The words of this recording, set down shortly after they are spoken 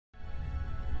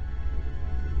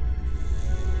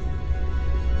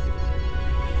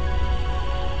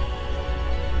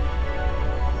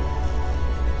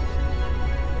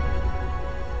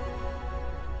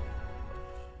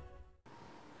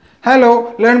Hello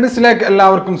learn ബിസിലേക്ക്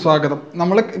എല്ലാവർക്കും സ്വാഗതം.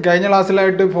 നമ്മൾ കഴിഞ്ഞ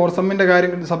ക്ലാസ്സിലായിട്ട് ഫോർസമ്മിൻ്റെ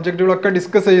സബ്ജക്റ്റുകളൊക്കെ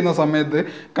ഡിസ്കസ് ചെയ്യുന്ന സമയത്ത്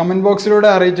കമൻറ്റ് ബോക്സിലൂടെ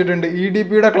അറിയിച്ചിട്ടുണ്ട്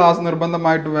EDPയുടെ ക്ലാസ്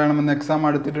നിർബന്ധമായിട്ട് വേണമെന്ന്, എക്സാം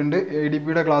എടുത്തിട്ടുണ്ട്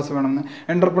EDPയുടെ ക്ലാസ് വേണമെന്ന്.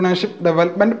 എൻ്റർപ്രണർഷിപ്പ്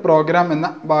ഡെവലപ്മെൻറ്റ് പ്രോഗ്രാം എന്ന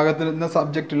ഭാഗത്തിൽ നിന്ന്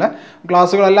സബ്ജക്റ്റിലെ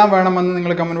ക്ലാസ്സുകളെല്ലാം വേണമെന്ന്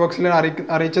നിങ്ങൾ കമൻറ്റ് ബോക്സിൽ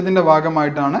അറിയിച്ചതിൻ്റെ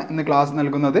ഭാഗമായിട്ടാണ് ഇന്ന് ക്ലാസ്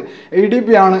നൽകുന്നത്.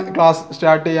 EDP ആണ് ക്ലാസ്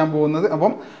സ്റ്റാർട്ട് ചെയ്യാൻ പോകുന്നത്.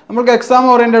 അപ്പം നമുക്ക് എക്സാം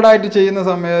ഓറിയൻറ്റഡ് ആയിട്ട് ചെയ്യുന്ന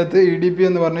സമയത്ത് EDP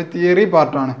എന്ന് പറഞ്ഞ തിയറി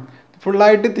പാർട്ടാണ്.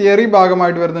 ഫുള്ളായിട്ട് തിയറി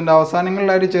ഭാഗമായിട്ട് വരുന്നുണ്ട്.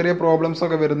 അവസാനങ്ങളിലായിട്ട് ചെറിയ പ്രോബ്ലംസ്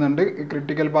ഒക്കെ വരുന്നുണ്ട്.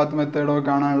 ക്രിട്ടിക്കൽ പാത്ത് മെത്തേഡൊക്കെ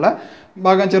കാണാനുള്ള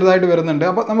ഭാഗം ചെറുതായിട്ട് വരുന്നുണ്ട്.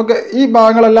 അപ്പോൾ നമുക്ക് ഈ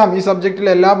ഭാഗങ്ങളെല്ലാം, ഈ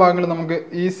സബ്ജക്റ്റിലെ എല്ലാ ഭാഗങ്ങളും നമുക്ക്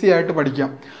ഈസി ആയിട്ട് പഠിക്കാം.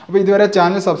 അപ്പോൾ ഇതുവരെ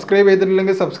ചാനൽ സബ്സ്ക്രൈബ്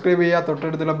ചെയ്തിട്ടില്ലെങ്കിൽ സബ്സ്ക്രൈബ് ചെയ്യുക,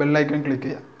 തൊട്ടടുത്തുള്ള ബെല്ലൈക്കൺ ക്ലിക്ക്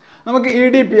ചെയ്യുക. നമുക്ക്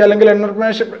EDP അല്ലെങ്കിൽ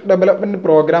എൻ്റർപ്രണർഷിപ്പ് ഡെവലപ്മെൻറ്റ്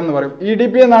പ്രോഗ്രാം എന്ന് പറയും.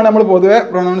 EDP എന്നാണ് നമ്മൾ പൊതുവെ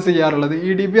പ്രൊനൗൺസ് ചെയ്യാറുള്ളത്.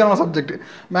 EDP എന്ന സബ്ജക്റ്റ്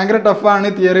ഭയങ്കര ടഫാണ്,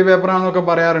 തിയറി പേപ്പറാണെന്നൊക്കെ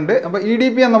പറയാറുണ്ട്. അപ്പോൾ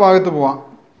EDP എന്ന ഭാഗത്ത് പോവാം.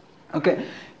 ഓക്കെ,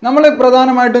 നമ്മൾ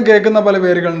പ്രധാനമായിട്ടും കേൾക്കുന്ന പല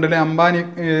പേരുകളുണ്ട്. അംബാനി,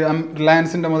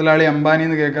 റിലയൻസിൻ്റെ മുതലാളി അംബാനി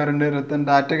എന്ന് കേൾക്കാറുണ്ട്, രത്തൻ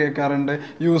ടാറ്റ കേൾക്കാറുണ്ട്,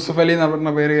 യൂസുഫ് അലി എന്ന്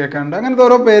പറഞ്ഞ പേര് കേൾക്കാറുണ്ട്. അങ്ങനത്തെ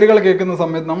ഓരോ പേരുകൾ കേൾക്കുന്ന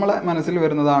സമയത്ത് നമ്മളെ മനസ്സിൽ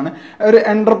വരുന്നതാണ് ഒരു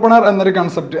എൻ്റർപ്രണർ എന്നൊരു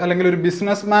കൺസെപ്റ്റ്, അല്ലെങ്കിൽ ഒരു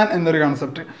ബിസിനസ് മാൻ എന്നൊരു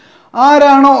കൺസെപ്റ്റ്.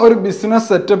 ആരാണോ ഒരു ബിസിനസ്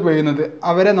സെറ്റപ്പ് ചെയ്യുന്നത്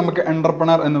അവരെ നമുക്ക്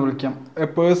എൻ്റർപ്രണർ എന്ന് വിളിക്കാം. A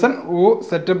person who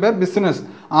set up a business.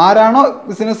 ആരാണോ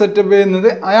ബിസിനസ് സെറ്റപ്പ് ചെയ്യുന്നത്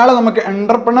അയാളെ നമുക്ക്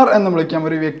എൻ്റർപ്രണർ എന്ന് വിളിക്കാം.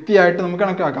 ഒരു വ്യക്തിയായിട്ട് നമുക്ക്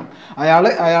കണക്കാക്കാം.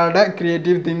 അയാളുടെ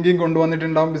ക്രിയേറ്റീവ് തിങ്കിങ്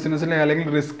കൊണ്ടുവന്നിട്ടുണ്ടാവും ബിസിനസ്സിൽ, അല്ലെങ്കിൽ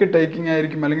റിസ്ക് ടേക്കിംഗ്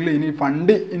ആയിരിക്കും, അല്ലെങ്കിൽ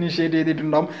ഫണ്ട് ഇനിഷ്യേറ്റ്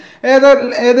ചെയ്തിട്ടുണ്ടാവും.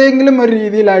 ഏതെങ്കിലും ഒരു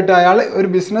രീതിയിലായിട്ട് അയാൾ ഒരു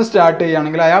ബിസിനസ് സ്റ്റാർട്ട്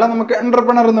ചെയ്യുകയാണെങ്കിൽ അയാളെ നമുക്ക്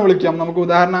എൻ്റർപ്രണർ എന്ന് വിളിക്കാം. നമുക്ക്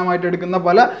ഉദാഹരണമായിട്ട് എടുക്കുന്ന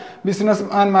പല ബിസിനസ്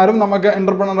മാൻമാരും നമുക്ക്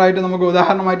എൻ്റർപ്രണറായിട്ട് നമുക്ക്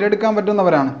ഉദാഹരണമായിട്ട് എടുക്കാൻ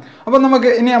പറ്റുന്നവരാണ്. അപ്പോൾ നമുക്ക്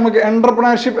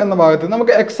എൻ്റർപ്രണർഷിപ്പ് എന്ന ഭാഗത്ത്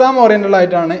നമുക്ക് എക്സാം ഓറിയൻറ്റഡ്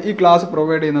ആയിട്ടാണ് ഈ ക്ലാസ്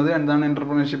പ്രൊവൈഡ് ചെയ്യുന്നത്. എന്താണ്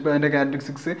എൻ്റർപ്രണർഷിപ്പ്, അതിൻ്റെ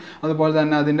കാരക്ടറിസ്റ്റിക്സ്, അതുപോലെ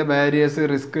തന്നെ അതിൻ്റെ ബാരിയേഴ്സ്,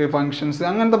 റിസ്ക്, ഫങ്ഷൻസ്,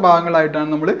 അങ്ങനത്തെ ഭാഗങ്ങളായിട്ടാണ്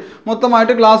നമ്മൾ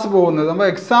മൊത്തമായിട്ട് ക്ലാസ് പോകുന്നത്. അപ്പോൾ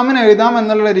എക്സാമിന് എഴുതാം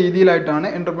എന്നുള്ള രീതിയിലായിട്ടാണ്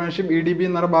എൻ്റർപ്രണർഷിപ്പ് EDP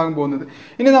എന്ന ഭാഗം പോകുന്നത്.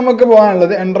 ഇനി നമുക്ക്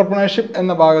പോകാനുള്ളത് എൻ്റർപ്രണർഷിപ്പ്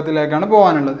എന്ന ഭാഗത്തിലേക്കാണ്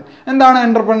പോകാനുള്ളത്. എന്താണ്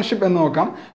എൻ്റർപ്രണർഷിപ്പ് എന്ന് നോക്കാം.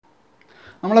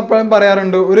 നമ്മളെപ്പോഴും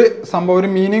പറയാറുണ്ട്, ഒരു സംഭവം, ഒരു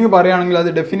മീനിങ് പറയുകയാണെങ്കിൽ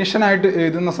അത് ഡെഫിനിഷനായിട്ട്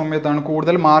എഴുതുന്ന സമയത്താണ്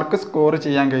കൂടുതൽ മാർക്ക് സ്കോർ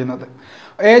ചെയ്യാൻ കഴിയുന്നത്.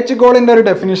 AHGOളിൻ്റെ ഒരു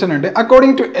ഡെഫിനിഷൻ ഉണ്ട്.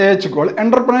 According to AHGOൾ,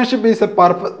 entrepreneurship is A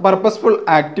purposeful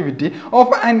activity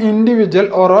of an individual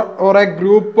or A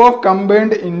group of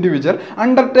combined individual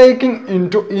undertaking in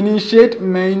to initiate,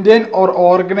 maintain or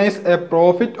organise A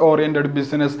profit oriented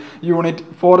business unit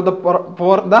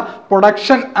for the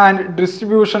production and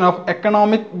distribution of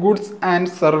economic goods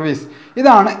and service.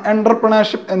 ഇതാണ്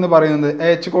entrepreneurship എന്ന് പറയുന്നത്.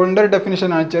 AHGOളിൻ്റെ ഒരു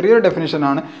ഡെഫിനിഷനാണ്, ചെറിയൊരു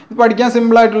ഡെഫിനിഷനാണ്. ഇത് പഠിക്കാൻ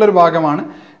സിമ്പിളായിട്ടുള്ളൊരു ഭാഗമാണ്.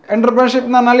 Entrepreneurship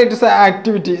എന്ന് പറഞ്ഞാൽ ഇറ്റ്സ് എ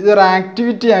ആക്ടിവിറ്റി. ഇതൊരു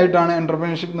ആക്ടിവിറ്റി ആയിട്ടാണ്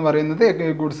എൻ്റർപ്രണർഷിപ്പ് എന്ന് പറയുന്നത്.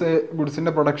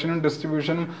 ഗുഡ്സിൻ്റെ പ്രൊഡക്ഷനും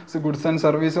ഡിസ്ട്രിബ്യൂഷനും ഗുഡ്സ് ആൻഡ്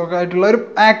സർവീസും ഒക്കെ ആയിട്ടുള്ള ഒരു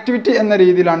ആക്ടിവിറ്റി എന്ന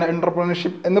രീതിയിലാണ്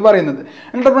എൻ്റർപ്രണർഷിപ്പ് എന്ന് പറയുന്നത്.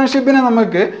 എൻ്റർപ്രണർഷിപ്പിനെ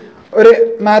നമുക്ക് ഒരു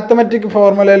മാത്തമാറ്റിക്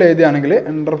ഫോർമുലയിൽ എഴുതുകയാണെങ്കിൽ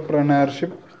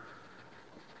എൻ്റർപ്രണർഷിപ്പ്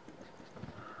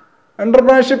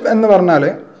എന്ന് പറഞ്ഞാൽ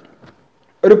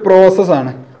ഒരു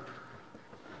പ്രോസസ്സാണ്.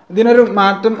 ഇതിനൊരു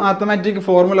മാത്തമാറ്റിക്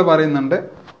ഫോർമുല പറയുന്നുണ്ട്.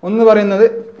 ഒന്ന് പറയുന്നത്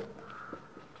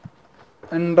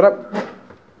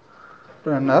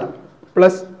എൻ്റർപ്രണർ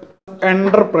പ്ലസ്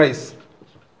എൻ്റർപ്രൈസ്.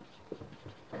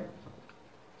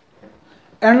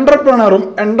 എൻ്റർപ്രണറും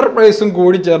എൻ്റർപ്രൈസും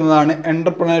കൂടി ചേർന്നതാണ്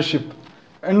എൻ്റർപ്രണർഷിപ്പ്.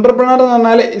 എൻ്റർപ്രണർ എന്ന്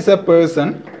പറഞ്ഞാൽ ഇസ് എ പേഴ്സൺ,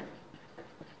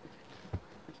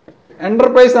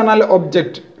 എൻ്റർപ്രൈസ് എന്നാൽ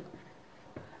ഒബ്ജക്റ്റ്.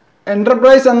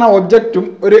 എൻ്റർപ്രൈസ് എന്ന ഒബ്ജക്റ്റും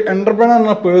ഒരു എൻ്റർപ്രണർ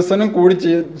എന്ന പേഴ്സണും കൂടി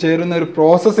ചേരുന്ന ഒരു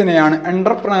പ്രോസസ്സിനെയാണ്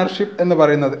എൻ്റർപ്രണർഷിപ്പ് എന്ന്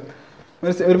പറയുന്നത്.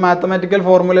 ഒരു മാത്തമാറ്റിക്കൽ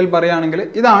ഫോർമുലയിൽ പറയുകയാണെങ്കിൽ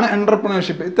ഇതാണ്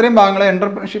എൻ്റർപ്രണർഷിപ്പ്. ഇത്രയും ഭാഗങ്ങളെ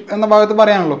എൻ്റർപ്രണർഷിപ്പ് എന്ന ഭാഗത്ത്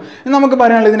പറയാനുള്ളൂ. ഇനി നമുക്ക്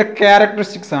പറയാനുള്ളത് ഇതിൻ്റെ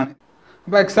ക്യാരക്ടറിസ്റ്റിക്സ് ആണ്.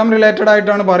 അപ്പോൾ എക്സാം റിലേറ്റഡ്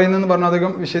ആയിട്ടാണ് പറയുന്നതെന്ന് പറഞ്ഞാൽ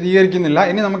അധികം വിശദീകരിക്കുന്നില്ല.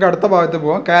 ഇനി നമുക്ക് അടുത്ത ഭാഗത്ത്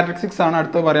പോകാം. ക്യാരക്ടറിസ്റ്റിക്സ് ആണ്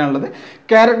അടുത്ത് പറയാനുള്ളത്.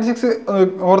 ക്യാരക്ടറിസ്റ്റിക്സ്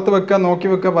ഓർത്ത് വെക്കുക, നോക്കി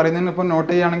വെക്കുക. പറയുന്നതിന് ഇപ്പോൾ നോട്ട്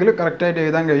ചെയ്യുകയാണെങ്കിൽ കറക്റ്റായിട്ട്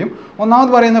എഴുതാൻ കഴിയും.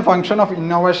 ഒന്നാമത് പറയുന്നത് ഫംഗ്ഷൻ ഓഫ്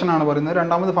ഇന്നോവേഷൻ ആണ് പറയുന്നത്.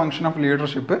 രണ്ടാമത് ഫംഗ്ഷൻ ഓഫ്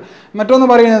ലീഡർഷിപ്പ്. മറ്റൊന്ന്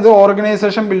പറയുന്നത്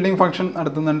ഓർഗനൈസേഷൻ ബിൽഡിംഗ് ഫംഗ്ഷൻ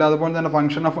നടത്തുന്നുണ്ട്. അതുപോലെ തന്നെ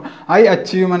ഫംഗ്ഷൻ ഓഫ് ഹൈ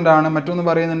അച്ചീവ്മെൻ്റ് ആണ്. മറ്റൊന്ന്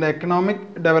പറയുന്നുണ്ട് എക്കണോമിക്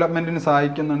ഡെവലപ്മെൻറ്റിന്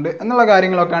സഹായിക്കുന്നുണ്ട് എന്നുള്ള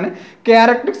കാര്യങ്ങളൊക്കെയാണ്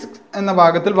ക്യാരക്ടറിസ്റ്റിക്സ് എന്ന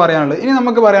ഭാഗത്തിൽ പറയാനുള്ളത്. ഇനി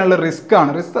നമുക്ക് പറയാനുള്ളത് റിസ്ക്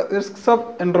ആണ്. റിസ്ക്സ് ഓഫ്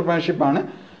എൻ്റർപ്രണർഷിപ്പ് ആണ്.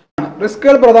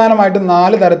 റിസ്കുകൾ പ്രധാനമായിട്ടും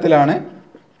നാല്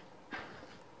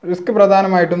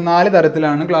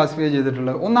തരത്തിലാണ് ക്ലാസിഫൈ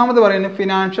ചെയ്തിട്ടുള്ളത്. ഒന്നാമത് പറയുന്നത്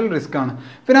ഫിനാൻഷ്യൽ റിസ്ക് ആണ്.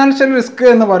 ഫിനാൻഷ്യൽ റിസ്ക്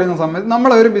എന്ന് പറയുന്ന സമയത്ത്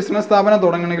നമ്മൾ ഒരു ബിസിനസ് സ്ഥാപനം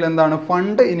തുടങ്ങണമെങ്കിൽ എന്താണ്,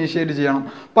 ഫണ്ട് ഇനിഷ്യേറ്റ് ചെയ്യണം,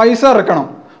 പൈസ ഇറക്കണം.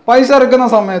 പൈസ ഇറക്കുന്ന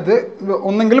സമയത്ത്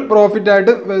ഒന്നെങ്കിൽ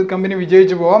പ്രോഫിറ്റായിട്ട് കമ്പനി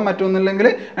വിജയിച്ചു പോകാം, മറ്റൊന്നില്ലെങ്കിൽ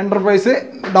എൻ്റർപ്രൈസ്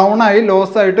ഡൗൺ ആയി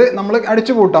ലോസ് ആയിട്ട് നമ്മൾ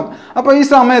അടിച്ചു പൂട്ടാം. അപ്പോൾ ഈ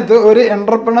സമയത്ത് ഒരു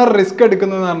എൻ്റർപ്രണർ റിസ്ക്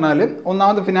എടുക്കുന്നതെന്ന് പറഞ്ഞാൽ,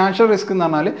 ഒന്നാമത് ഫിനാൻഷ്യൽ റിസ്ക് എന്ന്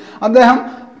പറഞ്ഞാൽ അദ്ദേഹം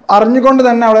അറിഞ്ഞുകൊണ്ട്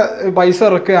തന്നെ അവിടെ പൈസ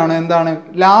ഇറക്കുകയാണ്. എന്താണ്,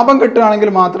 ലാഭം കിട്ടുകയാണെങ്കിൽ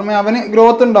മാത്രമേ അവന്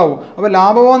ഗ്രോത്ത് ഉണ്ടാവൂ. അപ്പോൾ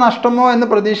ലാഭമോ നഷ്ടമോ എന്ന്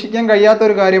പ്രതീക്ഷിക്കാൻ കഴിയാത്ത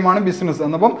ഒരു കാര്യമാണ് ബിസിനസ്.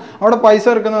 എന്നപ്പം അവിടെ പൈസ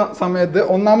ഇറക്കുന്ന സമയത്ത്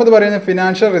ഒന്നാമത് പറയുന്നത്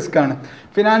ഫിനാൻഷ്യൽ റിസ്ക് ആണ്.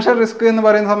 ഫിനാൻഷ്യൽ റിസ്ക് എന്ന്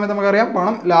പറയുന്ന സമയത്ത് നമുക്കറിയാം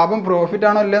പണം ലാഭം പ്രോഫിറ്റ്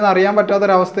ആണോ ഇല്ലെന്ന് അറിയാൻ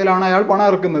പറ്റാത്തൊരവസ്ഥയിലാണ് അയാൾ പണം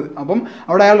ഇറക്കുന്നത്. അപ്പം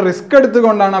അവിടെ അയാൾ റിസ്ക്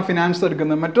എടുത്തുകൊണ്ടാണ് ആ ഫിനാൻസ്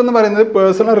എടുക്കുന്നത്. മറ്റൊന്ന് പറയുന്നത്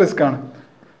പേഴ്സണൽ റിസ്ക് ആണ്.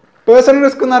 പേഴ്സണൽ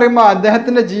റിസ്ക് എന്ന് പറയുമ്പോൾ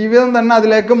അദ്ദേഹത്തിൻ്റെ ജീവിതം തന്നെ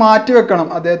അതിലേക്ക് മാറ്റി വെക്കണം.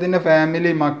 അദ്ദേഹത്തിൻ്റെ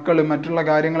ഫാമിലി, മക്കൾ, മറ്റുള്ള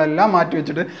കാര്യങ്ങളെല്ലാം മാറ്റി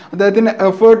വെച്ചിട്ട് അദ്ദേഹത്തിൻ്റെ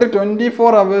എഫേർട്ട്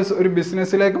 24 hours ഒരു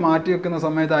ബിസിനസ്സിലേക്ക് മാറ്റി വെക്കുന്ന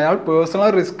സമയത്ത് അയാൾ പേഴ്സണൽ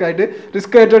റിസ്ക്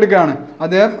ഏറ്റെടുക്കുകയാണ്.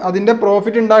 അദ്ദേഹം അതിൻ്റെ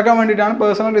പ്രോഫിറ്റ് ഉണ്ടാക്കാൻ വേണ്ടിയിട്ടാണ്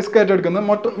പേഴ്സണൽ റിസ്ക് ഏറ്റെടുക്കുന്നത്.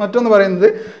 മറ്റൊന്ന് പറയുന്നത്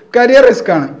കരിയർ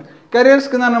റിസ്ക് ആണ്. കരിയർ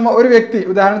റിസ്ക് എന്ന് പറയുമ്പോൾ ഒരു വ്യക്തി,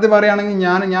 ഉദാഹരണത്തിന് പറയുകയാണെങ്കിൽ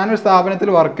ഞാനൊരു സ്ഥാപനത്തിൽ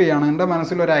വർക്ക് ചെയ്യുകയാണ്, എൻ്റെ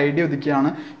മനസ്സിൽ ഒരു ഐഡിയ ഉദിക്കുകയാണ്,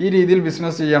 ഈ രീതിയിൽ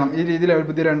ബിസിനസ് ചെയ്യണം, ഈ രീതിയിൽ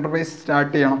പുതിയൊരു എൻ്റർപ്രൈസ്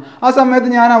സ്റ്റാർട്ട് ചെയ്യണം. ആ സമയത്ത്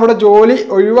ഞാൻ അവിടെ ജോലി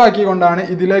ഒഴിവാക്കിക്കൊണ്ടാണ്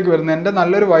ഇതിലേക്ക് വരുന്നത്. എൻ്റെ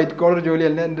നല്ലൊരു വൈറ്റ് കോളർ ജോലി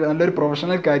അല്ലെങ്കിൽ നല്ലൊരു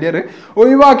പ്രൊഫഷണൽ കരിയർ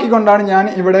ഒഴിവാക്കിക്കൊണ്ടാണ് ഞാൻ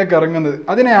ഇവിടേക്ക് ഇറങ്ങുന്നത്.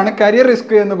 അതിനെയാണ് കരിയർ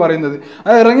റിസ്ക് എന്ന് പറയുന്നത്.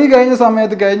 അത് ഇറങ്ങി കഴിഞ്ഞ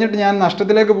സമയത്ത് കഴിഞ്ഞിട്ട് ഞാൻ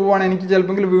നഷ്ടത്തിലേക്ക് പോവുകയാണ്, എനിക്ക്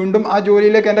ചിലപ്പോൾ വീണ്ടും ആ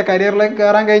ജോലിയിലേക്ക് എൻ്റെ കരിയറിലേക്ക്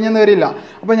കയറാൻ കഴിഞ്ഞെന്ന് വരില്ല.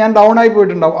 അപ്പോൾ ഞാൻ ഡൗൺ ആയി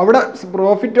പോയിട്ടുണ്ടാവും. അവിടെ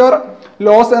പ്രോഫിറ്റ് ഓർ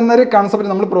ലോസ് എന്നൊരു കൺസെപ്റ്റ്,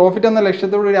 നമ്മൾ പ്രോഫിറ്റ് എന്ന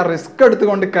ലക്ഷ്യത്തോടുകൂടി ആ റിസ്ക്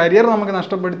എടുത്തുകൊണ്ട് കരിയർ നമുക്ക്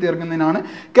നഷ്ടപ്പെടുത്തി ഇറങ്ങുന്നതിനാണ്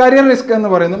കരിയർ റിസ്ക്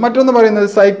എന്ന് പറയുന്നത്. മറ്റൊന്ന് പറയുന്നത്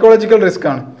സൈക്കോളജിക്കൽ റിസ്ക്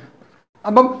ആണ്.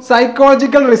 അപ്പം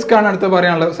സൈക്കോളജിക്കൽ റിസ്ക് ആണ് അടുത്ത്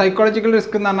പറയാനുള്ളത്. സൈക്കോളജിക്കൽ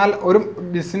റിസ്ക് എന്ന് പറഞ്ഞാൽ ഒരു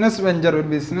ബിസിനസ് വെഞ്ചർ, ഒരു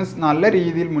ബിസിനസ് നല്ല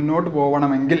രീതിയിൽ മുന്നോട്ട്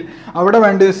പോകണമെങ്കിൽ അവിടെ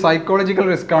വേണ്ടത് സൈക്കോളജിക്കൽ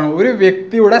റിസ്ക് ആണ്. ഒരു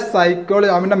വ്യക്തിയുടെ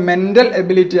അവൻ്റെ മെൻ്റൽ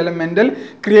എബിലിറ്റി അല്ലെങ്കിൽ മെൻ്റൽ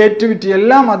ക്രിയേറ്റിവിറ്റി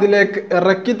എല്ലാം അതിലേക്ക്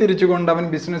ഇറക്കി തിരിച്ചുകൊണ്ട് അവൻ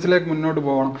ബിസിനസ്സിലേക്ക് മുന്നോട്ട്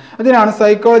പോകണം. അതിനാണ്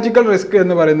സൈക്കോളജിക്കൽ റിസ്ക്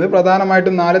എന്ന് പറയുന്നത്.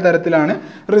 പ്രധാനമായിട്ടും 4 തരത്തിലാണ്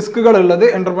റിസ്കുകൾ ഉള്ളത്.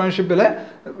 എൻ്റർപ്രനർഷിപ്പിലെ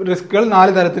റിസ്കുകൾ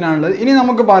 4 തരത്തിലാണുള്ളത്. ഇനി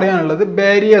നമുക്ക് പറയാനുള്ളത്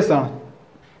ബാരിയേഴ്സ് ആണ്.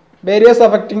 Barriers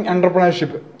affecting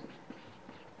എൻ്റർപ്രനർഷിപ്പ്.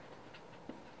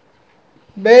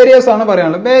 ബാരിയേഴ്സ് ആണ്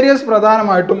പറയാനുള്ളത്. ബാരിയേഴ്സ്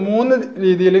പ്രധാനമായിട്ടും 3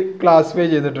 രീതിയിൽ ക്ലാസിഫൈ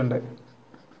ചെയ്തിട്ടുണ്ട്.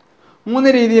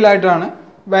 3 രീതിയിലായിട്ടാണ്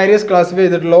ബാരിയേഴ്സ് ക്ലാസിഫൈ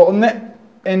ചെയ്തിട്ടുള്ളത്. ഒന്ന്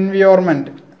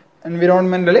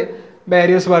എൻവിറോൺമെൻ്റൽ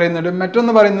ബാരിയേഴ്സ് പറയുന്നുണ്ട്.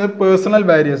 മറ്റൊന്ന് പറയുന്നത് പേഴ്സണൽ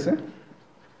ബാരിയേഴ്സ്,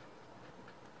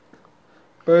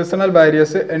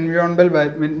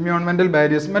 എൻവിറോൺമെൻ്റൽ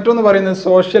ബാരിയേഴ്സ്. മറ്റൊന്ന് പറയുന്നത്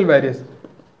സോഷ്യൽ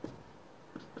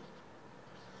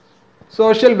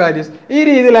ബാരിയേഴ്സ്. ഈ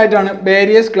രീതിയിലായിട്ടാണ്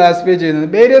ബാരിയേഴ്സ് ക്ലാസിഫൈ ചെയ്യുന്നത്.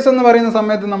 ബാരിയേഴ്സ് എന്ന് പറയുന്ന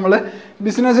സമയത്ത് നമ്മൾ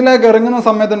ബിസിനസ്സിലേക്ക് ഇറങ്ങുന്ന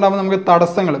സമയത്ത് ഉണ്ടാകുമ്പോൾ നമുക്ക്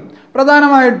തടസ്സങ്ങൾ,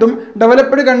 പ്രധാനമായിട്ടും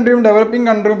ഡെവലപ്ഡ് കൺട്രിയും ഡെവലപ്പിംഗ്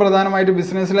കൺട്രിയും പ്രധാനമായിട്ട്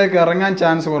ബിസിനസ്സിലേക്ക് ഇറങ്ങാൻ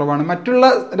ചാൻസ് കുറവാണ്. മറ്റുള്ള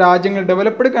രാജ്യങ്ങൾ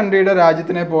ഡെവലപ്ഡ് കൺട്രിയുടെ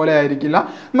രാജ്യത്തിനെ പോലെ ആയിരിക്കില്ല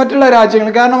മറ്റുള്ള രാജ്യങ്ങൾ.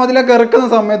 കാരണം അതിലേക്ക് ഇറക്കുന്ന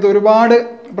സമയത്ത് ഒരുപാട്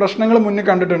പ്രശ്നങ്ങൾ മുന്നിൽ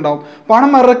കണ്ടിട്ടുണ്ടാവും.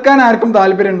 പണം ഇറക്കാൻ ആർക്കും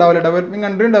താല്പര്യം ഉണ്ടാവില്ല. ഡെവലപ്പിംഗ്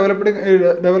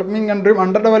കൺട്രിയും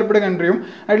അണ്ടർ ഡെവലപ്ഡ് കൺട്രിയും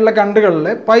ആയിട്ടുള്ള കൺട്രികളിൽ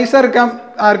പൈസ ഇറക്കാൻ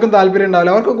ആർക്കും താല്പര്യം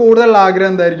ഉണ്ടാവില്ല. അവർക്ക് കൂടുതൽ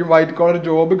ആഗ്രഹം എന്തായിരിക്കും? White collar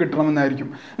job കിട്ടണമെന്നായിരിക്കും.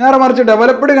 നേരെ മറിച്ച്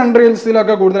ഡെവലപ്ഡ്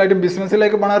കൺട്രീസിലൊക്കെ കൂടുതലായിട്ടും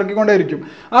ബിസിനസ്സിലേക്ക് പണം ഇറക്കിക്കൊണ്ടേയിരിക്കും.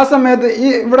 ആ സമയത്ത്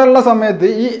ഇവിടെയുള്ള സമയത്ത്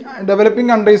ഈ ഡെവലപ്പിംഗ്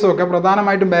കൺട്രീസൊക്കെ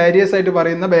പ്രധാനമായിട്ടും ബാരിയേഴ്സ് ആയിട്ട്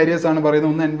പറയുന്ന ബാരിയേഴ്സ് ആണ്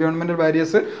പറയുന്നത്. ഒന്ന് എൻവയോൺമെൻറ്റൽ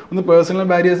ബാരിയേഴ്സ്, ഒന്ന് പേഴ്സണൽ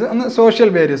ബാരിയേഴ്സ്, ഒന്ന് സോഷ്യൽ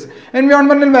ബാരിയേഴ്സ്.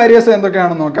 എൻവയോൺമെൻറ്റൽ ബാരിയേഴ്സ്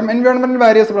എന്തൊക്കെയാണെന്ന് നോക്കാം. എൻവയോൺമെൻറ്റൽ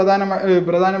ബാരിയേഴ്സ്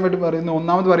പ്രധാനമായിട്ട് പറയുന്നത്,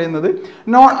 ഒന്നാമത് പറയുന്നത്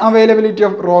non availability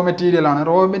of raw material ആണ്.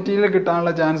 റോ മെറ്റീരിയൽ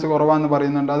കിട്ടാനുള്ള ചാൻസ് കുറവാണെന്ന്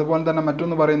പറയുന്നുണ്ട്. അതുപോലെ തന്നെ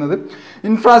മറ്റൊന്ന് പറയുന്നത്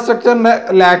ഇൻഫ്രാസ്ട്രക്ചറിൻ്റെ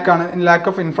ലാക്ക്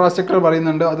ഓഫ് ഇൻഫ്രാസ്ട്രക്ചർ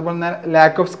പറയുന്നുണ്ട്. അതുപോലെ തന്നെ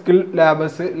ലാക്ക് ഓഫ് സ്കിൽ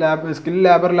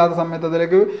ലേബർ ഇല്ലാത്ത സമയത്ത്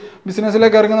അതിലേക്ക്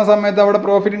ബിസിനസ്സിലേക്ക് ഇറങ്ങുന്ന സമയത്ത് അവിടെ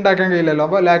പ്രോഫിറ്റ് ഉണ്ടാക്കാൻ കഴിയില്ലല്ലോ.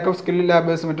 അപ്പോൾ ലാക്ക് ഓഫ് സ്കിൽ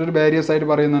ലേബേഴ്സ് മറ്റൊരു ബാരിയേഴ്സ് ആയിട്ട്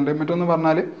പറയുന്നുണ്ട്. മറ്റൊന്ന്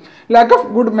പറഞ്ഞാൽ ലാക്ക് ഓഫ്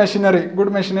ഗുഡ്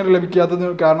മെഷീനറി ലഭിക്കാത്തത്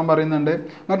കാരണം പറയുന്നുണ്ട്.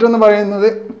 മറ്റൊന്ന് പറയുന്നത്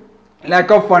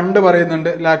ലാക്ക് ഓഫ് ഫണ്ട് പറയുന്നുണ്ട്.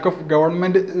 Lack of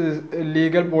government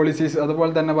legal policies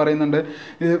അതുപോലെ തന്നെ പറയുന്നുണ്ട്.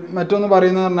 മറ്റൊന്ന്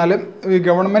പറയുന്നത് പറഞ്ഞാൽ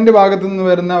ഗവൺമെൻറ് ഭാഗത്തു നിന്ന്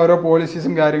വരുന്ന ഓരോ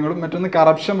പോളിസീസും കാര്യങ്ങളും. മറ്റൊന്ന്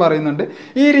കറപ്ഷൻ പറയുന്നുണ്ട്.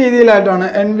 ഈ രീതിയിലായിട്ടാണ്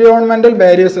എൻവയോൺമെൻറ്റൽ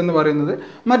ബാരിയേഴ്സ് എന്ന് പറയുന്നത്.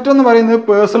 മറ്റൊന്ന് പറയുന്നത്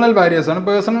പേഴ്സണൽ ബാരിയേഴ്സ് ആണ്.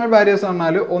 പേഴ്സണൽ ബാരിയേഴ്സ്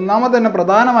പറഞ്ഞാൽ ഒന്നാമത് തന്നെ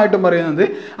പ്രധാനമായിട്ടും പറയുന്നത്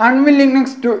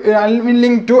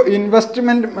അൺവില്ലിങ് ടു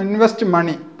ഇൻവെസ്റ്റ്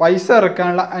മണി, പൈസ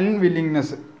ഇറക്കാനുള്ള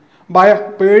അൺവില്ലിങ്നെസ്, ഭയം,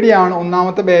 പേടിയാണ്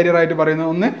ഒന്നാമത്തെ ബാരിയർ ആയിട്ട്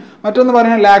പറയുന്നത്. മറ്റൊന്ന്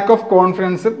പറയുന്നത് ലാക്ക് ഓഫ്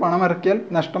കോൺഫിഡൻസ്, പണം ഇറക്കിയാൽ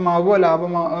നഷ്ടമാകുമോ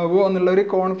ലാഭമാകുമോ എന്നുള്ളൊരു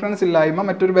കോൺഫിഡൻസ് ഇല്ലായ്മ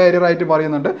മറ്റൊരു ബാരിയർ ആയിട്ട്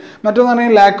പറയുന്നുണ്ട്. മറ്റൊന്ന്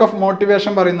പറയുന്നത് ലാക്ക് ഓഫ്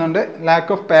മോട്ടിവേഷൻ പറയുന്നുണ്ട്.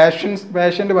 ലാക്ക് ഓഫ്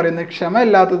പാഷൻറ്റ് പറയുന്നത്,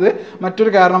 ക്ഷമയില്ലാത്തത്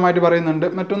മറ്റൊരു കാരണമായിട്ട് പറയുന്നുണ്ട്.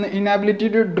 മറ്റൊന്ന് ഇനാബിലിറ്റി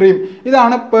ടു ഡ്രീം.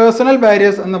 ഇതാണ് പേഴ്സണൽ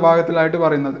ബാരിയേഴ്സ് എന്ന ഭാഗത്തിലായിട്ട്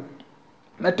പറയുന്നത്.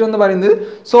 മറ്റൊന്ന് പറയുന്നത്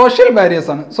സോഷ്യൽ ബാരിയേഴ്സ്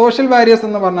ആണ്. സോഷ്യൽ ബാരിയേഴ്സ്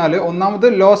എന്ന് പറഞ്ഞാൽ ഒന്നാമത്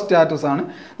ലോ സ്റ്റാറ്റസ് ആണ്.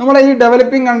 നമ്മളെ ഈ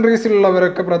ഡെവലപ്പിംഗ്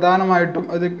കൺട്രീസിലുള്ളവരൊക്കെ പ്രധാനമായിട്ടും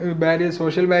അത്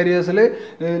സോഷ്യൽ ബാരിയേഴ്സിൽ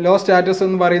ലോ സ്റ്റാറ്റസ്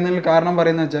എന്ന് പറയുന്നതിന് കാരണം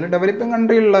പറയുന്നത് വെച്ചാൽ ഡെവലപ്പിംഗ്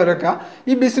കൺട്രിയിലുള്ളവരൊക്കെ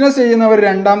ഈ ബിസിനസ് ചെയ്യുന്നവർ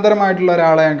രണ്ടാം തരമായിട്ടുള്ള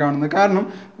ഒരാളെ ഞാൻ കാണുന്നത്. കാരണം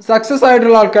സക്സസ്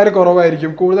ആയിട്ടുള്ള ആൾക്കാർ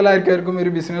കുറവായിരിക്കും. കൂടുതലായിരിക്കും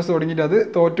ഒരു ബിസിനസ് തുടങ്ങിയിട്ട് അത്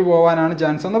തോറ്റു പോകാനാണ്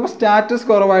ചാൻസ്. അപ്പോൾ സ്റ്റാറ്റസ്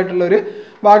കുറവായിട്ടുള്ളൊരു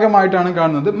ഭാഗമായിട്ടാണ്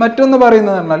കാണുന്നത്. മറ്റൊന്ന്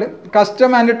പറയുന്നത് പറഞ്ഞാൽ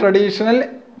കസ്റ്റം ആൻഡ്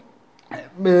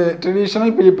ട്രഡീഷണൽ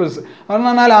പീപ്പിൾസ് അതെന്ന്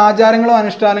പറഞ്ഞാൽ ആചാരങ്ങളോ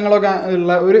അനുഷ്ഠാനങ്ങളോ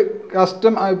ഉള്ള ഒരു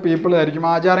കസ്റ്റം പീപ്പിൾ ആയിരിക്കും.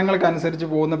 ആചാരങ്ങൾക്ക് അനുസരിച്ച്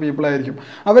പോകുന്ന പീപ്പിളായിരിക്കും.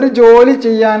 അവർ ജോലി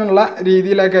ചെയ്യാനുള്ള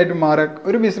രീതിയിലേക്കായിട്ട് മാറുക.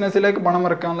 ഒരു ബിസിനസ്സിലേക്ക് പണം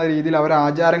ഇറക്കാനുള്ള രീതിയിൽ അവർ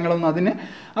ആചാരങ്ങളൊന്നും അതിന്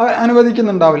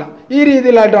അനുവദിക്കുന്നുണ്ടാവില്ല. ഈ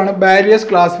രീതിയിലായിട്ടാണ് ബാരിയേഴ്സ്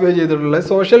ക്ലാസിഫൈ ചെയ്തിട്ടുള്ളത്.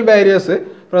 സോഷ്യൽ ബാരിയേഴ്സ്,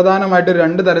 പ്രധാനമായിട്ടും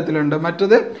 2 തരത്തിലുണ്ട്.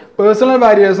 മറ്റത് പേഴ്സണൽ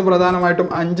ബാരിയേഴ്സ് പ്രധാനമായിട്ടും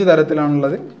 5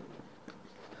 തരത്തിലാണുള്ളത്.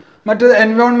 മറ്റത്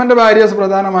എൻവയോൺമെൻറ്റ് ബാരിയേഴ്സ്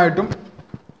പ്രധാനമായിട്ടും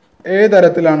 7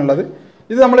 തരത്തിലാണുള്ളത്.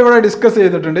 ഇത് നമ്മളിവിടെ ഡിസ്കസ്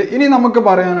ചെയ്തിട്ടുണ്ട്. ഇനി നമുക്ക്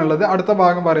പറയാനുള്ളത്, അടുത്ത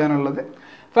ഭാഗം പറയാനുള്ളത്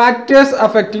ഫാക്ടേഴ്സ്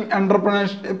അഫക്റ്റിംഗ്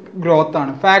എൻ്റർപ്രണർഷിപ്പ് ഗ്രോത്ത്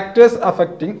ആണ്. ഫാക്ടേഴ്സ്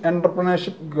അഫക്റ്റിംഗ്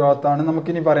എൻ്റർപ്രണർഷിപ്പ് ഗ്രോത്ത് ആണ്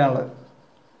നമുക്കിനി പറയാനുള്ളത്.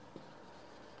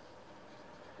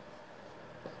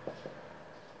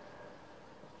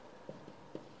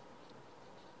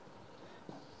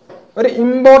 ഒരു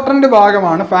ഇമ്പോർട്ടൻ്റ്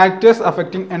ഭാഗമാണ് ഫാക്ടേഴ്സ്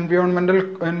അഫക്റ്റിംഗ്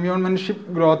എൻവയോൺമെൻറ്റ്ഷിപ്പ്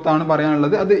ഗ്രോത്ത് ആണ്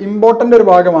പറയാനുള്ളത്. അത് ഇമ്പോർട്ടൻ്റ് ഒരു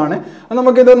ഭാഗമാണ്. അത്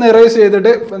നമുക്കിതൊന്ന് എറേസ്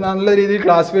ചെയ്തിട്ട് നല്ല രീതിയിൽ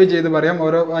ക്ലാസിഫൈ ചെയ്ത് പറയാം.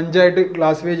 ഓരോ 5 ആയിട്ട്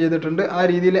ക്ലാസിഫൈ ചെയ്തിട്ടുണ്ട്. ആ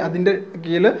രീതിയിൽ അതിൻ്റെ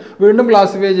കീഴിൽ വീണ്ടും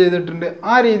ക്ലാസിഫൈ ചെയ്തിട്ടുണ്ട്.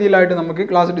 ആ രീതിയിലായിട്ട് നമുക്ക്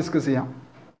ക്ലാസ് ഡിസ്കസ് ചെയ്യാം.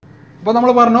 അപ്പോൾ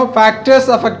നമ്മൾ പറഞ്ഞു ഫാക്ടേഴ്സ്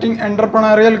അഫക്റ്റിംഗ്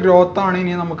എൻ്റർപ്രണറിയൽ ഗ്രോത്ത് ആണ്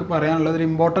ഇനി നമുക്ക് പറയാനുള്ളത്. ഒരു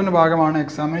ഇമ്പോർട്ടൻ്റ് ഭാഗമാണ്,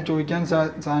 എക്സാമിന് ചോദിക്കാൻ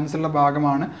ചാൻസ് ഉള്ള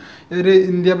ഭാഗമാണ്. ഇതൊരു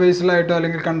ഇന്ത്യ ബേസിലായിട്ടോ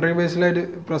അല്ലെങ്കിൽ കൺട്രി ബേസിലായിട്ട്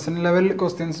പ്രസൻറ്റ് ലെവൽ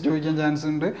ക്വസ്റ്റ്യൻസ് ചോദിക്കാൻ ചാൻസ്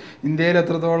ഉണ്ട്. ഇന്ത്യയിൽ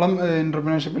എത്രത്തോളം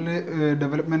എൻ്റർപ്രണർഷിപ്പിൽ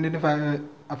ഡെവലപ്മെൻറ്റിന്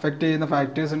അഫക്റ്റ് ചെയ്യുന്ന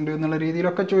ഫാക്ടേഴ്സ് ഉണ്ട് എന്നുള്ള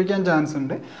രീതിയിലൊക്കെ ചോദിക്കാൻ ചാൻസ്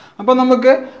ഉണ്ട്. അപ്പോൾ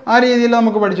നമുക്ക് ആ രീതിയിൽ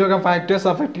നമുക്ക് പഠിച്ചു നോക്കാം. ഫാക്ടേഴ്സ്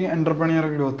അഫക്റ്റിംഗ്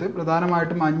എൻ്റർപ്രണറിയൽ ഗ്രോത്ത്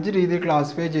പ്രധാനമായിട്ടും 5 രീതിയിൽ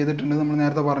ക്ലാസിഫൈ ചെയ്തിട്ടുണ്ട്. നമ്മൾ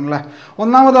നേരത്തെ പറഞ്ഞല്ലേ.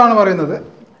 ഒന്നാമതാണ് പറയുന്നത്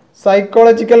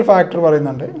സൈക്കോളജിക്കൽ ഫാക്ടർ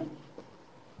പറയുന്നുണ്ട്.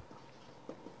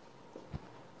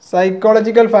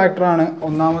 സൈക്കോളജിക്കൽ ഫാക്ടറാണ്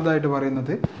ഒന്നാമതായിട്ട്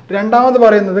പറയുന്നത്. രണ്ടാമത്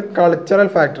പറയുന്നത് കൾച്ചറൽ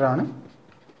ഫാക്ടറാണ്.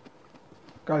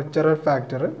 Cultural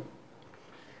factor.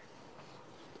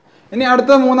 ഇനി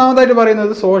അടുത്ത മൂന്നാമതായിട്ട്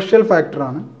പറയുന്നത് സോഷ്യൽ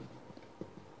ഫാക്ടറാണ്.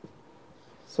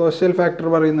 സോഷ്യൽ ഫാക്ടർ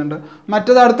പറയുന്നുണ്ട്.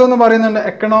 മറ്റത് അടുത്തൊന്ന് പറയുന്നുണ്ട്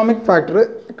എക്കണോമിക് ഫാക്ടർ.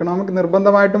 എക്കണോമിക്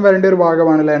നിർബന്ധമായിട്ടും വരേണ്ട ഒരു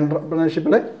ഭാഗമാണല്ലോ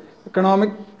എൻ്റർപ്രണർഷിപ്പിൽ.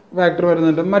 എക്കണോമിക് ഫാക്ടർ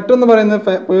വരുന്നുണ്ട്. മറ്റൊന്ന് പറയുന്നത്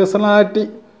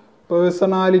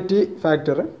പേഴ്സണാലിറ്റി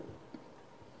ഫാക്ടർ.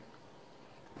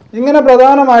 ഇങ്ങനെ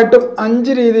പ്രധാനമായിട്ടും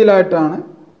 5 രീതിയിലായിട്ടാണ്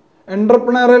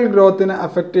എൻ്റർപ്രണറിയൽ ഗ്രോത്തിനെ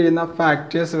അഫക്റ്റ് ചെയ്യുന്ന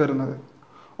ഫാക്ടേഴ്സ് വരുന്നത്.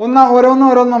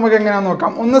 ഓരോന്ന് നമുക്ക് എങ്ങനെയാണെന്ന്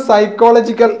നോക്കാം. ഒന്ന്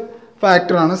സൈക്കോളജിക്കൽ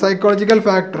ഫാക്ടറാണ്. സൈക്കോളജിക്കൽ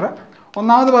ഫാക്ടർ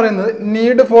ഒന്നാമത് പറയുന്നത്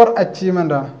നീഡ് ഫോർ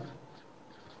അച്ചീവ്മെൻ്റ് ആണ്.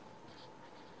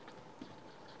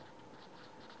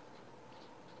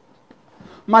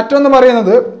 മറ്റൊന്ന്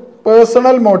പറയുന്നത്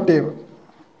പേഴ്സണൽ മോട്ടീവ്.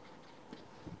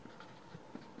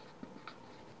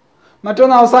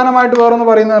 മറ്റൊന്ന് അവസാനമായിട്ട് വേറൊന്ന്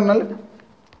പറയുന്നത് പറഞ്ഞാൽ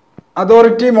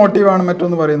അതോറിറ്റി മോട്ടീവാണ്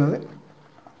മറ്റൊന്ന് പറയുന്നത്.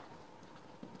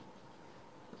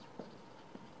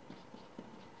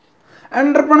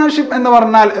 എൻ്റർപ്രണർഷിപ്പ് എന്ന്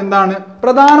പറഞ്ഞാൽ എന്താണ്?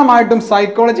 പ്രധാനമായിട്ടും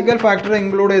സൈക്കോളജിക്കൽ ഫാക്ടർ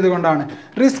ഇൻക്ലൂഡ് ചെയ്തുകൊണ്ടാണ്.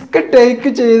 റിസ്ക് ടേക്ക്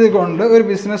ചെയ്തുകൊണ്ട് ഒരു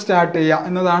ബിസിനസ് സ്റ്റാർട്ട് ചെയ്യുക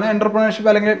എന്നതാണ് എൻ്റർപ്രണർഷിപ്പ്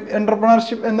അല്ലെങ്കിൽ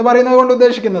എൻ്റർപ്രണർഷിപ്പ് എന്ന് പറയുന്നത് കൊണ്ട്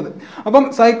ഉദ്ദേശിക്കുന്നത്. അപ്പം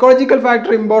സൈക്കോളജിക്കൽ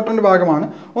ഫാക്ടർ ഇമ്പോർട്ടൻ്റ് ഭാഗമാണ്.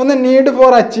 ഒന്ന് നീഡ്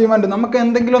ഫോർ അച്ചീവ്മെൻറ്റ്. നമുക്ക്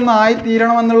എന്തെങ്കിലും ഒന്ന്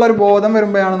ആയിത്തീരണം എന്നുള്ള ഒരു ബോധം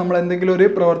വരുമ്പോഴാണ് നമ്മൾ എന്തെങ്കിലും ഒരു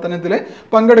പ്രവർത്തനത്തിൽ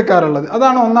പങ്കെടുക്കാറുള്ളത്.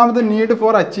 അതാണ് ഒന്നാമത് നീഡ്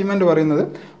ഫോർ അച്ചീവ്മെൻറ്റ് പറയുന്നത്.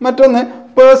 മറ്റൊന്ന്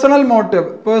പേഴ്സണൽ മോട്ടീവ്.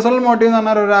 പേഴ്സണൽ മോട്ടീവ് എന്ന്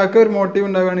പറഞ്ഞാൽ ഒരാൾക്ക് ഒരു മോട്ടീവ്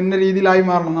ഉണ്ടാവുകയാണ്, ഇന്ന രീതിയിലായി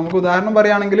മാറണം. നമുക്ക് ഉദാഹരണം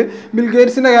പറയുകയാണെങ്കിൽ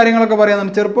ബിൽഗേറ്റ്സിൻ്റെ കാര്യങ്ങളൊക്കെ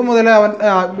പറയാനുണ്ട്. ചെറുപ്പം മുതലേ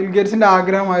ബിൽഗേറ്റ്സിൻ്റെ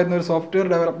ആഗ്രഹമായിരുന്നു ഒരു സോഫ്റ്റ്വെയർ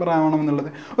ഡെവലപ്പർ ആവണം എന്നുള്ളത്,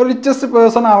 ഒരു റിച്ചസ്റ്റ്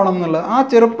പേഴ്സൺ ആവണം എന്നുള്ളത്. ആ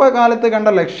ചെറുപ്പകാലത്ത് കണ്ട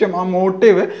ലക്ഷ്യം, ആ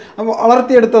മോട്ടീവ്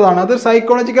വളർത്തിയെടുത്തതാണ്. അത്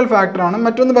സൈക്കോളജിക്കൽ ഫാക്ടറാണ്.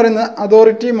 മറ്റൊന്ന് പറയുന്നത്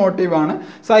അതോറിറ്റി മോട്ടീവാണ്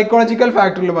സൈക്കോളജിക്കൽ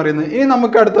ഫാക്ടറിൽ പറയുന്നത്. ഇനി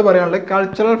നമുക്ക് അടുത്ത് പറയാനുള്ളത്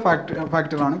കൾച്ചറൽ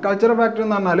ഫാക്ടറാണ്. കൾച്ചറൽ ഫാക്ടർ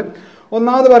എന്ന് പറഞ്ഞാൽ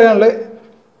ഒന്നാമത് പറയാനുള്ളത്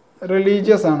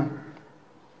റിലീജിയസ് ആണ്.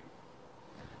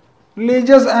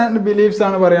 റിലീജിയസ് ആൻഡ് ബിലീഫ്സ്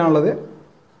ആണ് പറയാനുള്ളത്.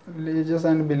 റിലീജിയസ്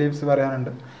ആൻഡ് ബിലീഫ്സ്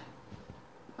പറയാനുണ്ട്.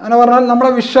 അങ്ങനെ പറഞ്ഞാൽ നമ്മുടെ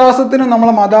വിശ്വാസത്തിനും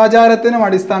നമ്മളെ മതാചാരത്തിനും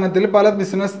അടിസ്ഥാനത്തിൽ പല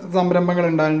ബിസിനസ് സംരംഭങ്ങൾ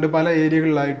ഉണ്ടായിട്ടുണ്ട് പല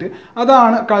ഏരിയകളിലായിട്ട്.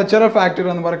 അതാണ് കൾച്ചറൽ ഫാക്ടർ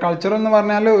എന്ന് പറയുന്നത്. കൾച്ചർ എന്ന്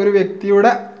പറഞ്ഞാൽ ഒരു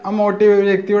വ്യക്തിയുടെ ആ മോട്ടീവ്, ഒരു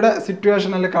വ്യക്തിയുടെ സിറ്റുവേഷൻ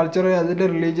അല്ലെങ്കിൽ കൾച്ചർ, അതിൻ്റെ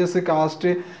റിലീജിയസ്,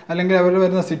 കാസ്റ്റ് അല്ലെങ്കിൽ അവർ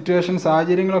വരുന്ന സിറ്റുവേഷൻ,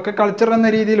 സാഹചര്യങ്ങളൊക്കെ കൾച്ചർ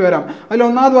എന്ന രീതിയിൽ വരാം.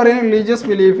 അതിലൊന്നാമത് പറയുന്നത് റിലീജിയസ്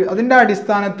ബിലീഫ്. അതിൻ്റെ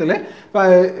അടിസ്ഥാനത്തിൽ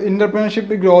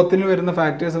എൻ്റർപ്രണർഷിപ്പ് ഗ്രോത്തിന് വരുന്ന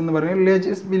ഫാക്ടേഴ്സ് എന്ന് പറയുന്നത്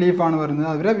റിലീജിയസ് ബിലീഫാണ് പറയുന്നത്.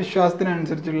 അവരുടെ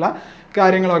വിശ്വാസത്തിനനുസരിച്ചുള്ള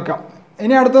കാര്യങ്ങളൊക്കെ.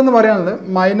 ഇനി അടുത്തൊന്ന് പറയാനുള്ളത്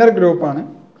മൈനർ ഗ്രൂപ്പാണ്.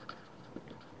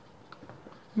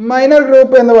 മൈനർ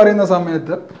ഗ്രൂപ്പ് എന്ന് പറയുന്ന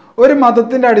സമയത്ത് ഒരു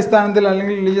മതത്തിൻ്റെ അടിസ്ഥാനത്തിൽ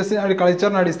അല്ലെങ്കിൽ റിലീജിയസ്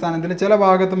കൾച്ചറിൻ്റെ അടിസ്ഥാനത്തിൽ ചില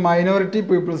ഭാഗത്ത് മൈനോറിറ്റി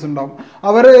പീപ്പിൾസ് ഉണ്ടാവും.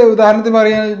 അവർ ഉദാഹരണത്തിന്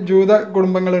പറയാൻ ജൂത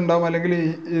കുടുംബങ്ങളുണ്ടാവും, അല്ലെങ്കിൽ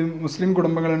മുസ്ലിം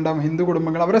കുടുംബങ്ങളുണ്ടാവും, ഹിന്ദു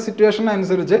കുടുംബങ്ങൾ. അവരുടെ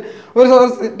സിറ്റുവേഷനനുസരിച്ച്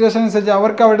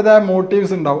അവർക്ക് അവരുടേതായ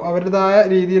മോട്ടീവ്സ് ഉണ്ടാവും, അവരുടേതായ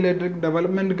രീതിയിലായിട്ട്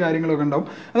ഡെവലപ്മെൻറ്റ് കാര്യങ്ങളൊക്കെ ഉണ്ടാവും.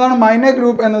 അതാണ് മൈനർ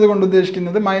ഗ്രൂപ്പ് എന്നതുകൊണ്ട്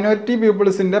ഉദ്ദേശിക്കുന്നത്. മൈനോറിറ്റി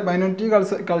പീപ്പിൾസിൻ്റെ, മൈനോറിറ്റി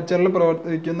കൾച്ചറിൽ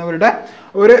പ്രവർത്തിക്കുന്നവരുടെ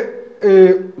ഒരു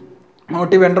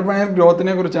മോട്ടീവ് എൻ്റർപ്രണർ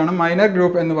ഗ്രോത്തിനെ കുറിച്ചാണ് മൈനർ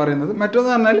ഗ്രൂപ്പ് എന്ന് പറയുന്നത്. മറ്റൊന്ന്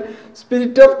പറഞ്ഞാൽ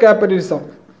spirit of capitalism.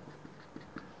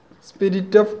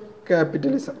 Spirit of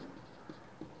capitalism.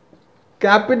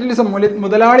 Capitalism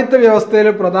മുതലാളിത്ത വ്യവസ്ഥയിൽ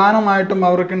പ്രധാനമായിട്ടും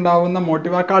അവർക്കുണ്ടാവുന്ന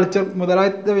കൾച്ചർ,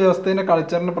 മുതലാളിത്ത വ്യവസ്ഥേൻ്റെ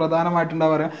കൾച്ചറിന്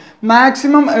പ്രധാനമായിട്ടുണ്ടാവുക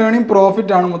മാക്സിമം ഏണിംഗ്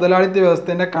പ്രോഫിറ്റ് ആണ് മുതലാളിത്ത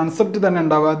വ്യവസ്ഥേൻ്റെ കൺസെപ്റ്റ് തന്നെ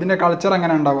ഉണ്ടാവുക, അതിൻ്റെ കൾച്ചർ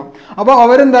അങ്ങനെ ഉണ്ടാവുക. അപ്പോൾ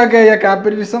അവരെന്താക്കുക,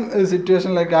 ക്യാപിറ്റലിസം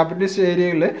സിറ്റുവേഷനിൽ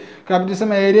ക്യാപിറ്റലിസം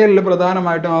ഏരിയയിൽ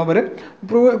പ്രധാനമായിട്ടും അവർ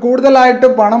കൂടുതലായിട്ട്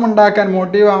പണം ഉണ്ടാക്കാൻ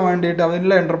മോട്ടീവ് ആവാൻ വേണ്ടിയിട്ട്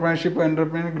അതിനുള്ള എൻ്റർപ്രണർഷിപ്പ്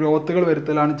ഗ്രോത്തുകൾ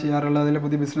വരുത്തലാണ് ചെയ്യാറുള്ളത്. അതിൽ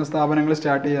പുതിയ ബിസിനസ് സ്ഥാപനങ്ങൾ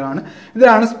സ്റ്റാർട്ട് ചെയ്യാനാണ്.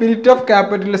 ഇതാണ് സ്പിരിറ്റ് ഓഫ്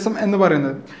ക്യാപിറ്റലിസം എന്ന്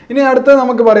പറയുന്നത്. ഇനി അടുത്ത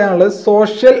നമുക്ക് പറയാനുള്ളത്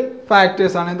സോഷ്യൽ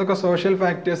ഫാക്ടേഴ്സ് ആണ്. എന്തൊക്കെ സോഷ്യൽ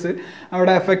ഫാക്ടേഴ്സ്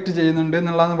അവിടെ എഫക്റ്റ് ചെയ്യുന്നുണ്ട്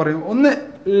എന്നുള്ളതെന്ന് പറയും. ഒന്ന്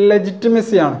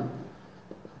ലെജിറ്റിമസി ആണ്.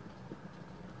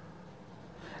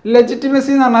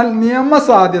 ലെജിറ്റിമസി എന്ന് പറഞ്ഞാൽ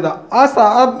നിയമസാധ്യത. ആ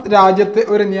രാജ്യത്ത്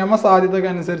ഒരു നിയമസാധ്യതയ്ക്ക്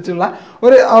അനുസരിച്ചുള്ള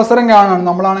ഒരു അവസരം കാണാണ്.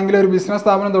 നമ്മളാണെങ്കിൽ ഒരു ബിസിനസ്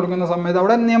സ്ഥാപനം തുടങ്ങുന്ന സമയത്ത്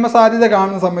അവിടെ നിയമസാധ്യത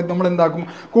കാണുന്ന സമയത്ത് നമ്മൾ എന്താക്കും,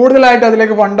 കൂടുതലായിട്ട്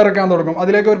അതിലേക്ക് ഫണ്ട് ഇറക്കാൻ തുടങ്ങും.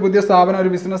 അതിലേക്ക് ഒരു പുതിയ സ്ഥാപനം,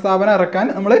 ഒരു ബിസിനസ് സ്ഥാപനം ഇറക്കാൻ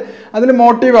നമ്മൾ അതിൽ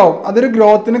മോട്ടീവ് ആവും. അതൊരു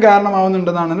ഗ്രോത്തിന്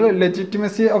കാരണമാവുന്നുണ്ടെന്നാണ്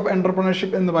ലെജിറ്റിമസി ഓഫ്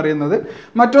എന്റർപ്രണർഷിപ്പ് എന്ന് പറയുന്നത്.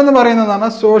 മറ്റൊന്ന് പറയുന്നതാണ്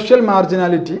സോഷ്യൽ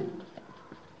മാർജിനാലിറ്റി.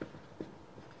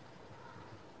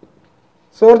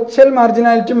 സോഷ്യൽ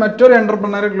മാർജിനാലിറ്റി മറ്റൊരു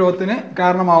എന്റർപ്രണർ ഗ്രോത്തിന്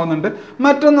കാരണമാവുന്നുണ്ട്.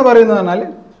 മറ്റൊന്ന് പറയുന്നത് പറഞ്ഞാൽ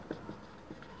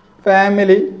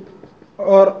family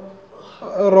or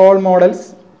role models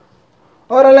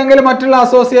or അല്ലെങ്കിൽ മറ്റുള്ള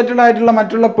അസോസിയേറ്റഡ് ആയിട്ടുള്ള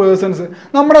മറ്റുള്ള പേഴ്സൺസ്.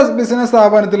 നമ്മുടെ ബിസിനസ്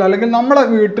സ്ഥാപനത്തിൽ അല്ലെങ്കിൽ നമ്മുടെ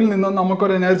വീട്ടിൽ നിന്നും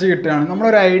നമുക്കൊരു എനർജി കിട്ടുകയാണ്,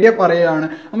 നമ്മളൊരു ഐഡിയ പറയുകയാണ്,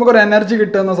 നമുക്കൊരു എനർജി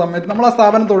കിട്ടുന്ന സമയത്ത് നമ്മൾ ആ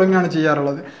സ്ഥാപനം തുടങ്ങുകയാണ്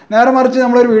ചെയ്യാറുള്ളത്. നേരെ മറിച്ച്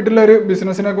നമ്മളൊരു വീട്ടിലൊരു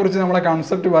ബിസിനസ്സിനെ കുറിച്ച് നമ്മളെ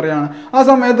കൺസെപ്റ്റ് പറയുകയാണ്, ആ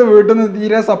സമയത്ത് വീട്ടിൽ നിന്ന്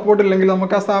തീരെ സപ്പോർട്ട് ഇല്ലെങ്കിൽ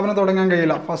നമുക്ക് ആ സ്ഥാപനം തുടങ്ങാൻ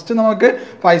കഴിയില്ല. ഫസ്റ്റ് നമുക്ക്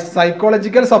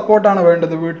സൈക്കോളജിക്കൽ സപ്പോർട്ടാണ്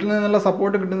വേണ്ടത്. വീട്ടിൽ നിന്നുള്ള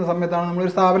സപ്പോർട്ട് കിട്ടുന്ന സമയത്താണ്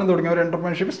നമ്മളൊരു സ്ഥാപനം തുടങ്ങുക, ഒരു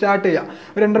എന്റർപ്രണർഷിപ്പ് സ്റ്റാർട്ട് ചെയ്യുക.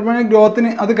 ഒരു എന്റർപ്രണർ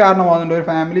ഗ്രോത്തിന് അത് കാരണമാകുന്നുണ്ട്. ഒരു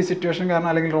ഫാമിലി സിറ്റുവേഷൻ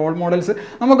കാരണം, അല്ലെങ്കിൽ റോൾ മോഡൽസ്.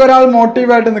 നമുക്കൊരാൾ മോട്ടീവായിട്ട്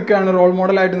നിൽക്കുകയാണ്, റോൾ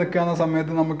മോഡലായിട്ട് നിൽക്കുന്ന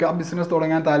സമയത്ത് നമുക്ക് ആ ബിസിനസ്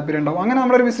തുടങ്ങാൻ താല്പര്യം ഉണ്ടാവും. അങ്ങനെ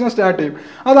നമ്മളൊരു ബിസിനസ് സ്റ്റാർട്ട് ചെയ്യും.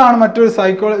 അതാണ് മറ്റൊരു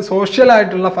സോഷ്യൽ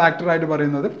ആയിട്ടുള്ള ഫാക്ടറായിട്ട്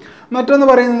പറയുന്നത്. മറ്റൊന്ന്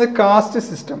പറയുന്നത് കാസ്റ്റ്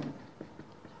സിസ്റ്റം.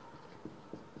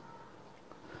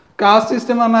 കാസ്റ്റ്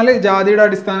സിസ്റ്റം എന്ന് പറഞ്ഞാൽ ജാതിയുടെ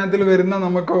അടിസ്ഥാനത്തിൽ വരുന്ന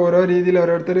നമുക്ക് ഓരോ രീതിയിൽ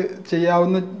ഓരോരുത്തർ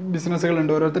ചെയ്യാവുന്ന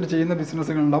ബിസിനസ്സുകളുണ്ട്, ഓരോരുത്തർ ചെയ്യുന്ന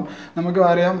ബിസിനസ്സുകളുണ്ടാവും. നമുക്ക്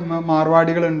അറിയാം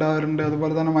മാർവാടികൾ ഉണ്ടാവാറുണ്ട്,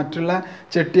 അതുപോലെ തന്നെ മറ്റുള്ള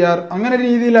ചെട്ടിയാർ, അങ്ങനെ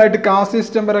രീതിയിലായിട്ട് കാസ്റ്റ്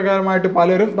സിസ്റ്റം പ്രകാരമായിട്ട്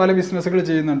പലരും പല ബിസിനസ്സുകൾ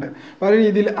ചെയ്യുന്നുണ്ട്. പല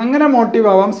രീതിയിൽ അങ്ങനെ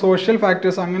മോട്ടീവ് ആവാം. സോഷ്യൽ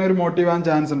ഫാക്ടേഴ്സ് അങ്ങനെ ഒരു മോട്ടീവ് ആവാൻ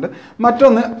ചാൻസ് ഉണ്ട്.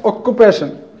 മറ്റൊന്ന്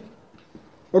ഒക്കുപ്പേഷൻ.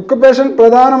 ഒക്കുപ്പേഷൻ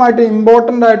പ്രധാനമായിട്ട്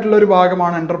ഇമ്പോർട്ടൻ്റ് ആയിട്ടുള്ള ഒരു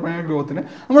ഭാഗമാണ് എന്റർപ്രണർ ഗ്രോത്തിന്.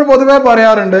 നമ്മൾ പൊതുവേ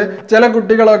പറയാറുണ്ട് ചില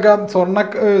കുട്ടികളൊക്കെ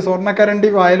സ്വർണ്ണക്കരണ്ടി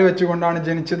വായിൽ വെച്ചുകൊണ്ടാണ്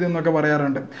ജനിച്ചത് എന്നൊക്കെ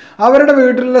പറയാറുണ്ട്. അവരുടെ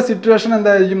വീട്ടിലുള്ള സിറ്റുവേഷൻ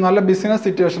എന്തായിരിക്കും, നല്ല ബിസിനസ്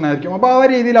സിറ്റുവേഷൻ ആയിരിക്കും. അപ്പോൾ ആ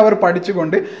രീതിയിൽ അവർ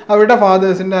പഠിച്ചുകൊണ്ട് അവരുടെ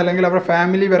ഫാദേഴ്സിൻ്റെ അല്ലെങ്കിൽ അവരുടെ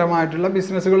ഫാമിലി പരമായിട്ടുള്ള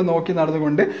ബിസിനസ്സുകൾ നോക്കി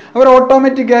നടന്നുകൊണ്ട് അവർ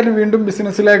ഓട്ടോമാറ്റിക്കായിട്ട് വീണ്ടും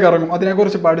ബിസിനസ്സിലേക്ക് ഇറങ്ങും.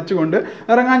 അതിനെക്കുറിച്ച് പഠിച്ചുകൊണ്ട്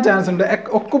ഇറങ്ങാൻ ചാൻസ് ഉണ്ട്.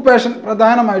 ഒക്കുപ്പേഷൻ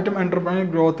പ്രധാനമായിട്ടും എന്റർപ്രണർ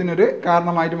ഗ്രോത്തിനൊരു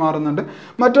കാരണമായിട്ട് മാറുന്നുണ്ട്.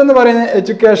 മറ്റൊന്ന് പറയുന്നത്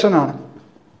എഡ്യൂക്കേഷനാണ്.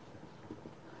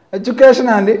 Education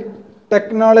and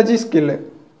technology skill.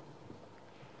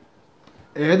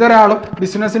 ഏതൊരാളും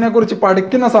ബിസിനസ്സിനെ കുറിച്ച്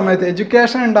പഠിക്കുന്ന സമയത്ത്,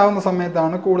 എഡ്യൂക്കേഷൻ ഉണ്ടാകുന്ന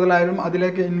സമയത്താണ് കൂടുതലായാലും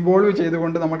അതിലേക്ക് ഇൻവോൾവ്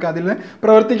ചെയ്തുകൊണ്ട് നമുക്ക് അതിൽ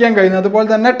പ്രവർത്തിക്കാൻ കഴിയുന്നത്. അതുപോലെ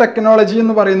തന്നെ ടെക്നോളജി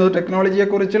എന്ന് പറയുന്നത്,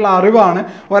 ടെക്നോളജിയെക്കുറിച്ചുള്ള അറിവാണ്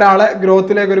ഒരാളെ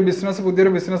ഗ്രോത്തിലേക്ക്, ഒരു ബിസിനസ്,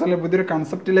 പുതിയൊരു ബിസിനസ് അല്ലെങ്കിൽ പുതിയൊരു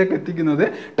കൺസെപ്റ്റിലേക്ക് എത്തിക്കുന്നത്.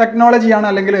 ടെക്നോളജിയാണ്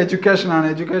അല്ലെങ്കിൽ എഡ്യൂക്കേഷനാണ്.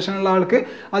 എഡ്യൂക്കേഷനുള്ള ആൾക്ക്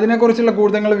അതിനെക്കുറിച്ചുള്ള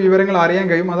കൂടുതൽ വിവരങ്ങൾ അറിയാൻ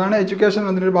കഴിയും. അതാണ് എഡ്യൂക്കേഷൻ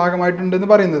അതിൻ്റെ ഭാഗമായിട്ടുണ്ടെന്ന്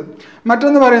പറയുന്നത്.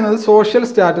 മറ്റൊന്ന് പറയുന്നത് സോഷ്യൽ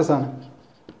സ്റ്റാറ്റസ് ആണ്.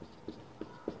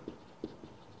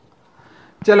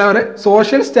 ചിലവർ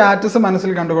സോഷ്യൽ സ്റ്റാറ്റസ്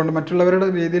മനസ്സിൽ കണ്ടുകൊണ്ട്, മറ്റുള്ളവരുടെ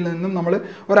രീതിയിൽ നിന്നും നമ്മൾ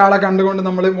ഒരാളെ കണ്ടുകൊണ്ട്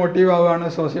നമ്മൾ മോട്ടീവ് ആവുകയാണ്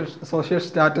സോഷ്യൽ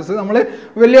സ്റ്റാറ്റസ്. നമ്മൾ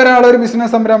വലിയൊരാളൊരു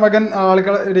ബിസിനസ് സംരംഭകൻ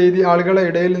ആളുകളുടെ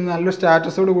ഇടയിൽ നിന്ന് നല്ലൊരു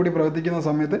സ്റ്റാറ്റസോട് കൂടി പ്രവർത്തിക്കുന്ന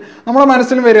സമയത്ത് നമ്മുടെ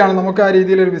മനസ്സിൽ വരികയാണ് നമുക്ക് ആ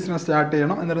രീതിയിൽ ഒരു ബിസിനസ് സ്റ്റാർട്ട്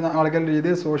ചെയ്യണം എന്നിരുന്ന ആളുകളുടെ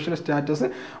രീതിയിൽ സോഷ്യൽ സ്റ്റാറ്റസ്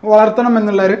വളർത്തണം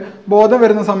എന്നുള്ളൊരു ബോധം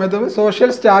വരുന്ന സമയത്ത്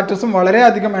സോഷ്യൽ സ്റ്റാറ്റസും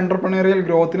വളരെയധികം എന്റർപ്രണറിയൽ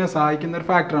ഗ്രോത്തിനെ സഹായിക്കുന്ന ഒരു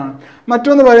ഫാക്ടറാണ്.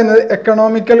 മറ്റൊന്ന് പറയുന്നത്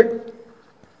എക്കണോമിക്കൽ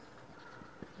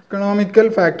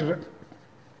ഫാക്ടർ.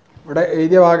 ഇവിടെ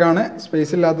എഴുതിയ ഭാഗമാണ്,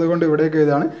 സ്പേസ് ഇല്ലാത്തത് കൊണ്ട് ഇവിടേക്ക്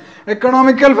എഴുതാണ്.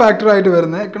 എക്കണോമിക്കൽ ഫാക്ടറായിട്ട്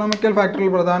വരുന്നത്, എക്കണോമിക്കൽ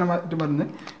ഫാക്ടറിൽ പ്രധാനമായിട്ട് വരുന്നത്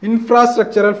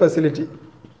ഇൻഫ്രാസ്ട്രക്ചറൽ ഫെസിലിറ്റി.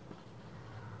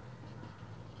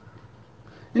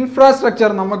 ഇൻഫ്രാസ്ട്രക്ചർ,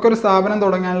 നമുക്കൊരു സ്ഥാപനം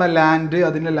തുടങ്ങാനുള്ള ലാൻഡ്,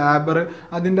 അതിൻ്റെ ലേബർ,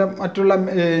 അതിൻ്റെ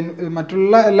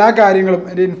മറ്റുള്ള എല്ലാ കാര്യങ്ങളും,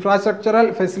 ഒരു ഇൻഫ്രാസ്ട്രക്ചറൽ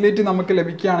ഫെസിലിറ്റി നമുക്ക്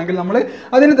ലഭിക്കുകയാണെങ്കിൽ നമ്മൾ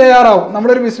അതിന് തയ്യാറാവും.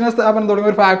 നമ്മളൊരു ബിസിനസ് സ്ഥാപനം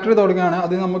തുടങ്ങുക, ഒരു ഫാക്ടറി തുടങ്ങുകയാണ്,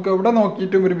 അത് നമുക്ക് എവിടെ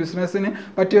നോക്കിയിട്ടും ഒരു ബിസിനസ്സിന്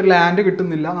പറ്റിയൊരു ലാൻഡ്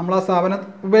കിട്ടുന്നില്ല, നമ്മൾ ആ സ്ഥാപനം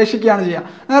ഉപേക്ഷിക്കുകയാണ് ചെയ്യുക.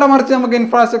 നേരെ മറിച്ച് നമുക്ക്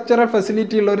ഇൻഫ്രാസ്ട്രക്ചറൽ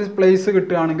ഫെസിലിറ്റി ഉള്ള ഒരു പ്ലേസ്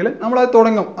കിട്ടുകയാണെങ്കിൽ നമ്മളത്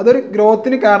തുടങ്ങും. അതൊരു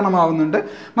ഗ്രോത്തിന് കാരണമാവുന്നുണ്ട്.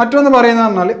 മറ്റൊന്ന് പറയുന്നത്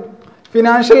പറഞ്ഞാൽ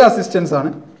ഫിനാൻഷ്യൽ അസിസ്റ്റൻസ്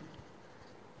ആണ്.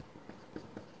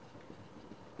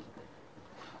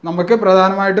 നമുക്ക്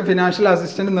പ്രധാനമായിട്ട് ഫിനാൻഷ്യൽ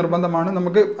അസിസ്റ്റൻറ്റ് നിർബന്ധമാണ്.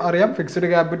 നമുക്ക് അറിയാം ഫിക്സ്ഡ്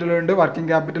ക്യാപിറ്റൽ ഉണ്ട്, വർക്കിംഗ്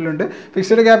ക്യാപിറ്റൽ ഉണ്ട്.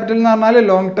 ഫിക്സ്ഡ് ക്യാപിറ്റൽ എന്ന് പറഞ്ഞാൽ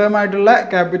ലോങ് ടേം ആയിട്ടുള്ള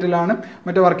ക്യാപിറ്റലാണ്,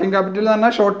 മറ്റേ വർക്കിംഗ് ക്യാപിറ്റൽ എന്ന്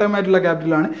പറഞ്ഞാൽ ഷോർട്ട് ടേം ആയിട്ടുള്ള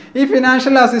ക്യാപിറ്റലാണ്. ഈ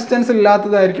ഫിനാൻഷ്യൽ അസിസ്റ്റൻസ്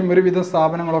ഇല്ലാത്തതായിരിക്കും ഒരുവിധം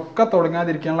സ്ഥാപനങ്ങളൊക്കെ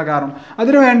തുടങ്ങാതിരിക്കാനുള്ള കാരണം.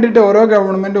 അതിന് വേണ്ടിയിട്ട് ഓരോ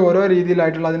ഗവൺമെൻറ് ഓരോ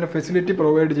രീതിയിലായിട്ടുള്ള അതിൻ്റെ ഫെസിലിറ്റി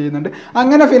പ്രൊവൈഡ് ചെയ്യുന്നുണ്ട്.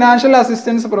 അങ്ങനെ ഫിനാൻഷ്യൽ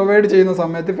അസിസ്റ്റൻസ് പ്രൊവൈഡ് ചെയ്യുന്ന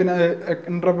സമയത്ത്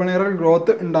എൻട്രപ്രനറിയൽ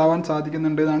ഗ്രോത്ത് ഉണ്ടാവാൻ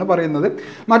സാധിക്കുന്നുണ്ട് എന്നാണ് പറയുന്നത്.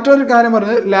 മറ്റൊരു കാര്യം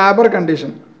പറയുന്നത് ലേബർ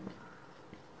കണ്ടീഷൻ.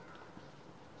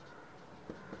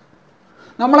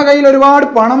 നമ്മളെ കയ്യിൽ ഒരുപാട്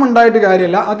പണം ഉണ്ടായിട്ട്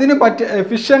കാര്യമില്ല, അതിന് പറ്റിയ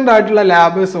എഫിഷ്യൻ്റ് ആയിട്ടുള്ള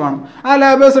ലാബേഴ്സ് വേണം. ആ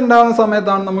ലാബേഴ്സ് ഉണ്ടാകുന്ന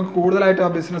സമയത്താണ് നമുക്ക് കൂടുതലായിട്ട് ആ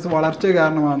ബിസിനസ് വളർച്ച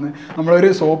കാരണമാകുന്നത്. നമ്മളൊരു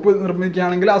സോപ്പ്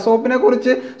നിർമ്മിക്കുകയാണെങ്കിൽ ആ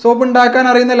സോപ്പ് ഉണ്ടാക്കാൻ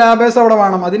അറിയുന്ന ലാബേഴ്സ് അവിടെ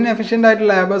വേണം, അതിന് എഫിഷ്യൻ്റ്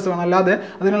ആയിട്ടുള്ള ലാബേഴ്സ് വേണം. അല്ലാതെ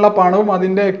അതിനുള്ള പണവും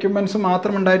അതിൻ്റെ എക്യുപ്മെൻറ്റ്സും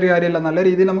മാത്രം ഉണ്ടായിട്ട് കാര്യമില്ല, നല്ല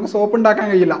രീതിയിൽ നമുക്ക് സോപ്പ് ഉണ്ടാക്കാൻ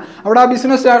കഴിയില്ല, അവിടെ ആ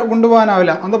ബിസിനസ്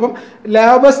കൊണ്ടുപോകാനാവില്ല. അതപ്പം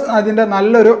ലാബേഴ്സ് അതിൻ്റെ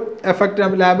നല്ലൊരു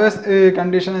എഫക്റ്റ്, ലാബേഴ്സ്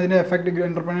കണ്ടീഷൻ അതിൻ്റെ എഫക്റ്റ്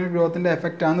എൻ്റർപ്രനർ ഗ്രോത്തിൻ്റെ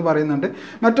എഫക്റ്റ് ആണെന്ന് പറയുന്നുണ്ട്.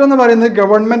 മറ്റൊന്ന് പറയുന്നത്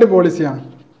ഗവൺമെൻറ് പോളിസിയാണ്.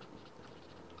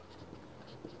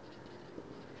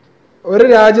 ഒരു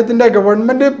രാജ്യത്തിൻ്റെ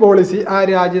ഗവൺമെൻറ് പോളിസി ആ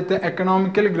രാജ്യത്തെ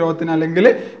എക്കണോമിക്കൽ ഗ്രോത്തിന് അല്ലെങ്കിൽ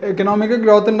എക്കണോമിക്കൽ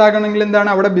ഗ്രോത്ത് ഉണ്ടാക്കണമെങ്കിൽ എന്താണ്,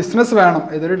 അവിടെ ബിസിനസ് വേണം.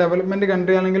 ഇതൊരു ഡെവലപ്മെൻറ്റ്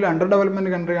കൺട്രി ആണെങ്കിലും അണ്ടർ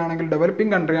ഡെവലപ്മെൻറ്റ് കൺട്രി ആണെങ്കിലും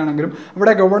ഡെവലപ്പിംഗ് കൺട്രി ആണെങ്കിലും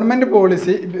അവിടെ ഗവൺമെൻറ്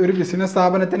പോളിസി ഒരു ബിസിനസ്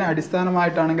സ്ഥാപനത്തിന്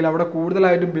അടിസ്ഥാനമായിട്ടാണെങ്കിൽ അവിടെ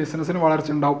കൂടുതലായിട്ടും ബിസിനസ്സിന്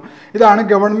വളർച്ച ഉണ്ടാവും. ഇതാണ്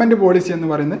ഗവൺമെൻറ് പോളിസി എന്ന്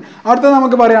പറയുന്നത്. അടുത്ത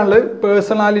നമുക്ക് പറയാനുള്ളത്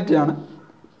പേഴ്സണാലിറ്റിയാണ്.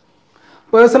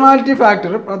 പേഴ്സണാലിറ്റി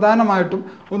ഫാക്ടർ പ്രധാനമായിട്ടും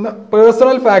ഒന്ന്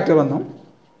പേഴ്സണൽ ഫാക്ടർ എന്നും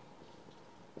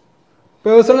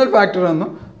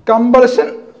കമ്പൾഷൻ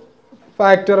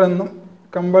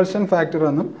ഫാക്ടർ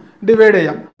എന്നും ഡിവൈഡ്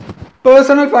ചെയ്യാം.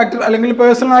 പേഴ്സണൽ ഫാക്ടർ അല്ലെങ്കിൽ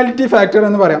പേഴ്സണാലിറ്റി ഫാക്ടർ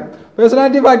എന്ന് പറയാം.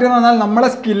 പേഴ്സണാലിറ്റി ഫാക്ടർ എന്ന് പറഞ്ഞാൽ നമ്മുടെ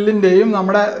സ്കില്ലിൻ്റെയും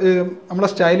നമ്മുടെ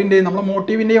സ്റ്റൈലിൻ്റെയും നമ്മുടെ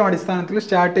മോട്ടീവിൻ്റെയും അടിസ്ഥാനത്തിൽ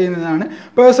സ്റ്റാർട്ട് ചെയ്യുന്നതാണ്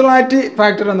പേഴ്സണാലിറ്റി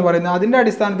ഫാക്ടർ എന്ന് പറയുന്നത്. അതിൻ്റെ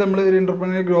അടിസ്ഥാനത്തിൽ നമ്മൾ ഒരു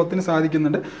എൻ്റർപ്രനർ ഗ്രോത്തിന്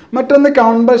സാധിക്കുന്നുണ്ട്. മറ്റൊന്ന്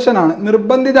കമ്പൾഷനാണ്,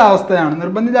 നിർബന്ധിത അവസ്ഥയാണ്.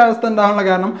 നിർബന്ധിത അവസ്ഥ ഉണ്ടാകാനുള്ള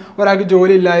കാരണം ഒരാൾക്ക്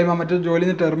ജോലി ഇല്ലായ്മ, മറ്റൊരു ജോലിയിൽ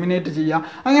നിന്ന് ടെർമിനേറ്റ് ചെയ്യുക,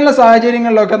 അങ്ങനെയുള്ള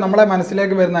സാഹചര്യങ്ങളിലൊക്കെ നമ്മളെ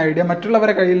മനസ്സിലേക്ക് വരുന്ന ഐഡിയ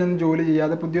മറ്റുള്ളവരെ കയ്യിൽ നിന്ന് ജോലി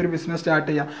ചെയ്യാതെ പുതിയൊരു ബിസിനസ് സ്റ്റാർട്ട്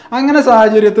ചെയ്യുക, അങ്ങനെ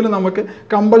സാഹചര്യത്തിൽ നമുക്ക്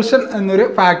കമ്പൾഷൻ എന്നൊരു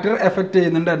ഫാക്ടർ എഫക്റ്റ്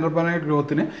ചെയ്യുന്നുണ്ട് എൻ്റർപ്രനർ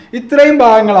ഗ്രോത്തിന്. ഇത്രയും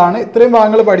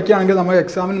ഭാഗങ്ങൾ പഠിക്കുകയാണെങ്കിൽ നമുക്ക്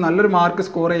എക്സാമിന് നല്ലൊരു മാർക്ക്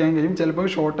സ്കോർ ചെയ്യാൻ കഴിയും. ചിലപ്പോൾ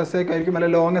ഷോർട്ട് എസ്സേക്ക് ആയിരിക്കും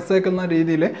അല്ലെങ്കിൽ ലോങ് എസ്സേക്ക് എന്ന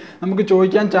രീതിയിൽ നമുക്ക്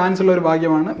ചോദിക്കാൻ ചാൻസ് ഉള്ള ഒരു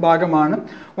ഭാഗമാണ്.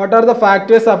 What are the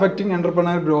factors affecting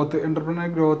എൻ്റർപ്രനർ growth? എൻ്റർപ്രനർ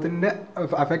ഗ്രോത്തിൻ്റെ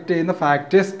affect ചെയ്യുന്ന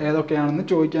ഫാക്ടേഴ്സ് ഏതൊക്കെയാണെന്ന്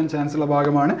ചോദിക്കാൻ ചാൻസ് ഉള്ള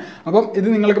ഭാഗമാണ്. അപ്പം ഇത്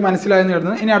നിങ്ങൾക്ക് മനസ്സിലായെന്ന്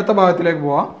കരുതുന്നു. ഇനി അടുത്ത ഭാഗത്തിലേക്ക്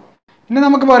പോവാം. ഇനി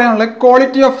നമുക്ക് പറയാനുള്ളത്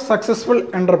quality of successful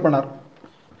എൻ്റർപ്രനർ.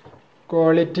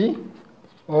 Quality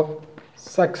of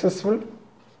successful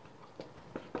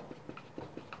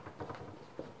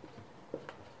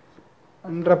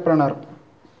എൻ്റർപ്രനർ.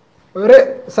 ഒരു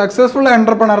സക്സസ്ഫുൾ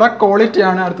എൻ്റർപ്രനറുടെ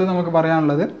ക്വാളിറ്റിയാണ് അടുത്ത് നമുക്ക്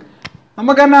പറയാനുള്ളത്.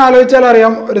 നമുക്ക് തന്നെ ആലോചിച്ചാൽ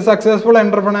അറിയാം ഒരു സക്സസ്ഫുൾ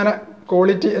എൻ്റർപ്രനറുടെ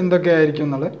ക്വാളിറ്റി എന്തൊക്കെയായിരിക്കും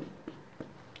എന്നുള്ളത്.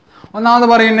 ഒന്നാമത്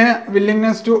പറയുന്നത്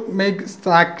വില്ലിങ്നെസ് ടു മേക്ക്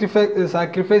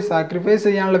സാക്രിഫൈസ്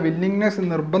ചെയ്യാനുള്ള വില്ലിങ്നെസ്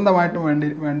നിർബന്ധമായിട്ടും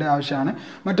വേണ്ട ആവശ്യമാണ്.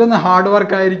 മറ്റൊന്ന് ഹാർഡ്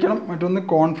വർക്ക് ആയിരിക്കണം, മറ്റൊന്ന്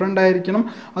കോൺഫിഡൻ്റ് ആയിരിക്കണം,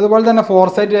 അതുപോലെ തന്നെ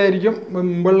ഫോർസൈറ്റ് ആയിരിക്കും,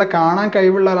 മുമ്പുള്ള കാണാൻ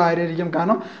കഴിവുള്ള ഒരായിരിക്കും.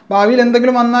 കാരണം ഭാവിയിൽ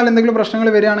എന്തെങ്കിലും വന്നാൽ എന്തെങ്കിലും പ്രശ്നങ്ങൾ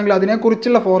വരികയാണെങ്കിൽ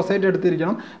അതിനെക്കുറിച്ചുള്ള ഫോർസൈറ്റ്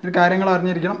എടുത്തിരിക്കണം, കാര്യങ്ങൾ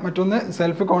അറിഞ്ഞിരിക്കണം. മറ്റൊന്ന്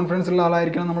സെൽഫ് കോൺഫിഡൻസ് ഉള്ള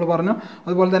ആളായിരിക്കണം നമ്മൾ പറഞ്ഞു.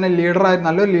 അതുപോലെ തന്നെ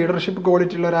നല്ലൊരു ലീഡർഷിപ്പ്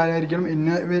ക്വാളിറ്റി ഉള്ള ഒരാളായിരിക്കണം,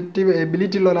 ഇന്നോവേറ്റീവ്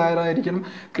എബിലിറ്റി ഉള്ള ഒരാളായിരിക്കണം,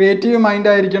 ക്രിയേറ്റീവ്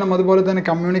മൈൻഡ് ആയിരിക്കണം. അതുപോലെ തന്നെ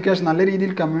നല്ല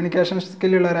രീതിയിൽ കമ്മ്യൂണിക്കേഷൻ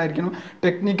സ്കില്ലുള്ളവരായിരിക്കണം,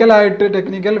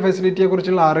 ടെക്നിക്കൽ ഫെസിലിറ്റിയെ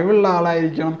കുറിച്ചുള്ള അറിവുള്ള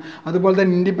ആളായിരിക്കണം, അതുപോലെ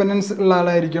തന്നെ ഇൻഡിപെൻഡൻസ് ഉള്ള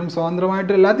ആളായിരിക്കണം,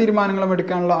 സ്വതന്ത്രമായിട്ട് എല്ലാ തീരുമാനങ്ങളും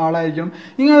എടുക്കാനുള്ള ആളായിരിക്കണം.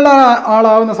 ഇങ്ങനെയുള്ള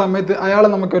ആളാവുന്ന സമയത്ത് അയാൾ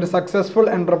നമുക്കൊരു സക്സസ്ഫുൾ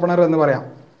എൻ്റർപ്രനർ എന്ന് പറയാം.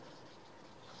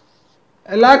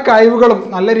 എല്ലാ കഴിവുകളും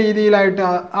നല്ല രീതിയിലായിട്ട്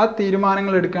ആ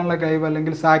തീരുമാനങ്ങൾ എടുക്കാനുള്ള കഴിവ്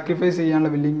അല്ലെങ്കിൽ സാക്രിഫൈസ്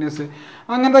ചെയ്യാനുള്ള വില്ലിങ്നെസ്,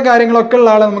 അങ്ങനത്തെ കാര്യങ്ങളൊക്കെ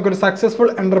ഉള്ള ആളെ നമുക്കൊരു സക്സസ്ഫുൾ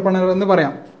എൻ്റർപ്രനർ എന്ന്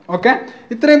പറയാം. ഓക്കെ,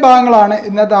 ഇത്രയും ഭാഗങ്ങളാണ്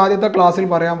ഇന്നത്തെ ആദ്യത്തെ ക്ലാസ്സിൽ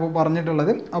പറഞ്ഞിട്ടുള്ളത്.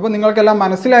 അപ്പോൾ നിങ്ങൾക്കെല്ലാം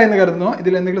മനസ്സിലായെന്ന് കരുതുന്നു.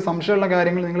 ഇതിൽ എന്തെങ്കിലും സംശയമുള്ള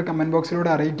കാര്യങ്ങൾ നിങ്ങൾ കമൻറ്റ് ബോക്സിലൂടെ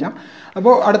അറിയിക്കാം.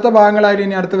 അപ്പോൾ അടുത്ത ഭാഗങ്ങളായിട്ട്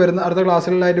ഇനി അടുത്ത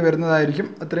ക്ലാസ്സുകളിലായിട്ട് വരുന്നതായിരിക്കും.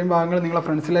 അത്രയും ഭാഗങ്ങൾ നിങ്ങളെ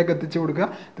ഫ്രണ്ട്സിലേക്ക് എത്തിച്ചു കൊടുക്കുക.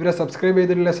 ഇവരെ സബ്സ്ക്രൈബ്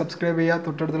ചെയ്തിട്ടില്ല സബ്സ്ക്രൈബ് ചെയ്യുക,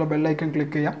 തൊട്ടടുത്തുള്ള ബെല്ലൈക്കൺ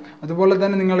ക്ലിക്ക് ചെയ്യുക. അതുപോലെ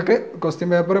തന്നെ നിങ്ങൾക്ക് ക്വസ്റ്റ്യൻ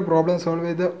പേപ്പർ പ്രോബ്ലം സോൾവ്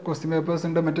ചെയ്ത ക്വസ്റ്റ്യൻ പേപ്പേഴ്സ്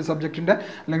ഉണ്ട്, മറ്റ് സബ്ജക്റ്റിൻ്റെ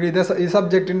അല്ലെങ്കിൽ ഈ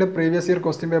സബ്ജക്റ്റിൻ്റെ പ്രീവിയസ് ഇയർ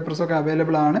ക്വസ്റ്റ്യൻ പേപ്പേഴ്സൊക്കെ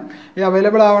അവൈലബിൾ ആണ്. ഈ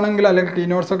അവൈലബിൾ ആവണമെങ്കിൽ അല്ലെങ്കിൽ കീ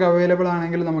നോട്ട്സൊക്കെ അവൈലബിൾ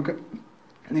ആണെങ്കിൽ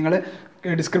നിങ്ങൾ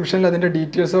ഡിസ്ക്രിപ്ഷനിൽ അതിൻ്റെ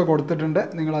ഡീറ്റെയിൽസൊക്കെ കൊടുത്തിട്ടുണ്ട്.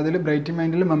 നിങ്ങൾ അതിൽ ബ്രൈറ്റ്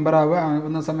മൈൻഡിൽ മെമ്പർ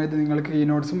ആവുന്ന സമയത്ത് നിങ്ങൾക്ക് ഈ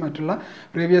നോട്ട്സും മറ്റുള്ള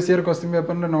പ്രീവിയസ് ഇയർ ക്വസ്റ്റ്യൻ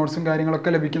പേപ്പറിൻ്റെ നോട്ട്സും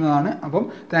കാര്യങ്ങളൊക്കെ ലഭിക്കുന്നതാണ്. അപ്പം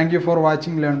thank you for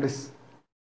watching learn this.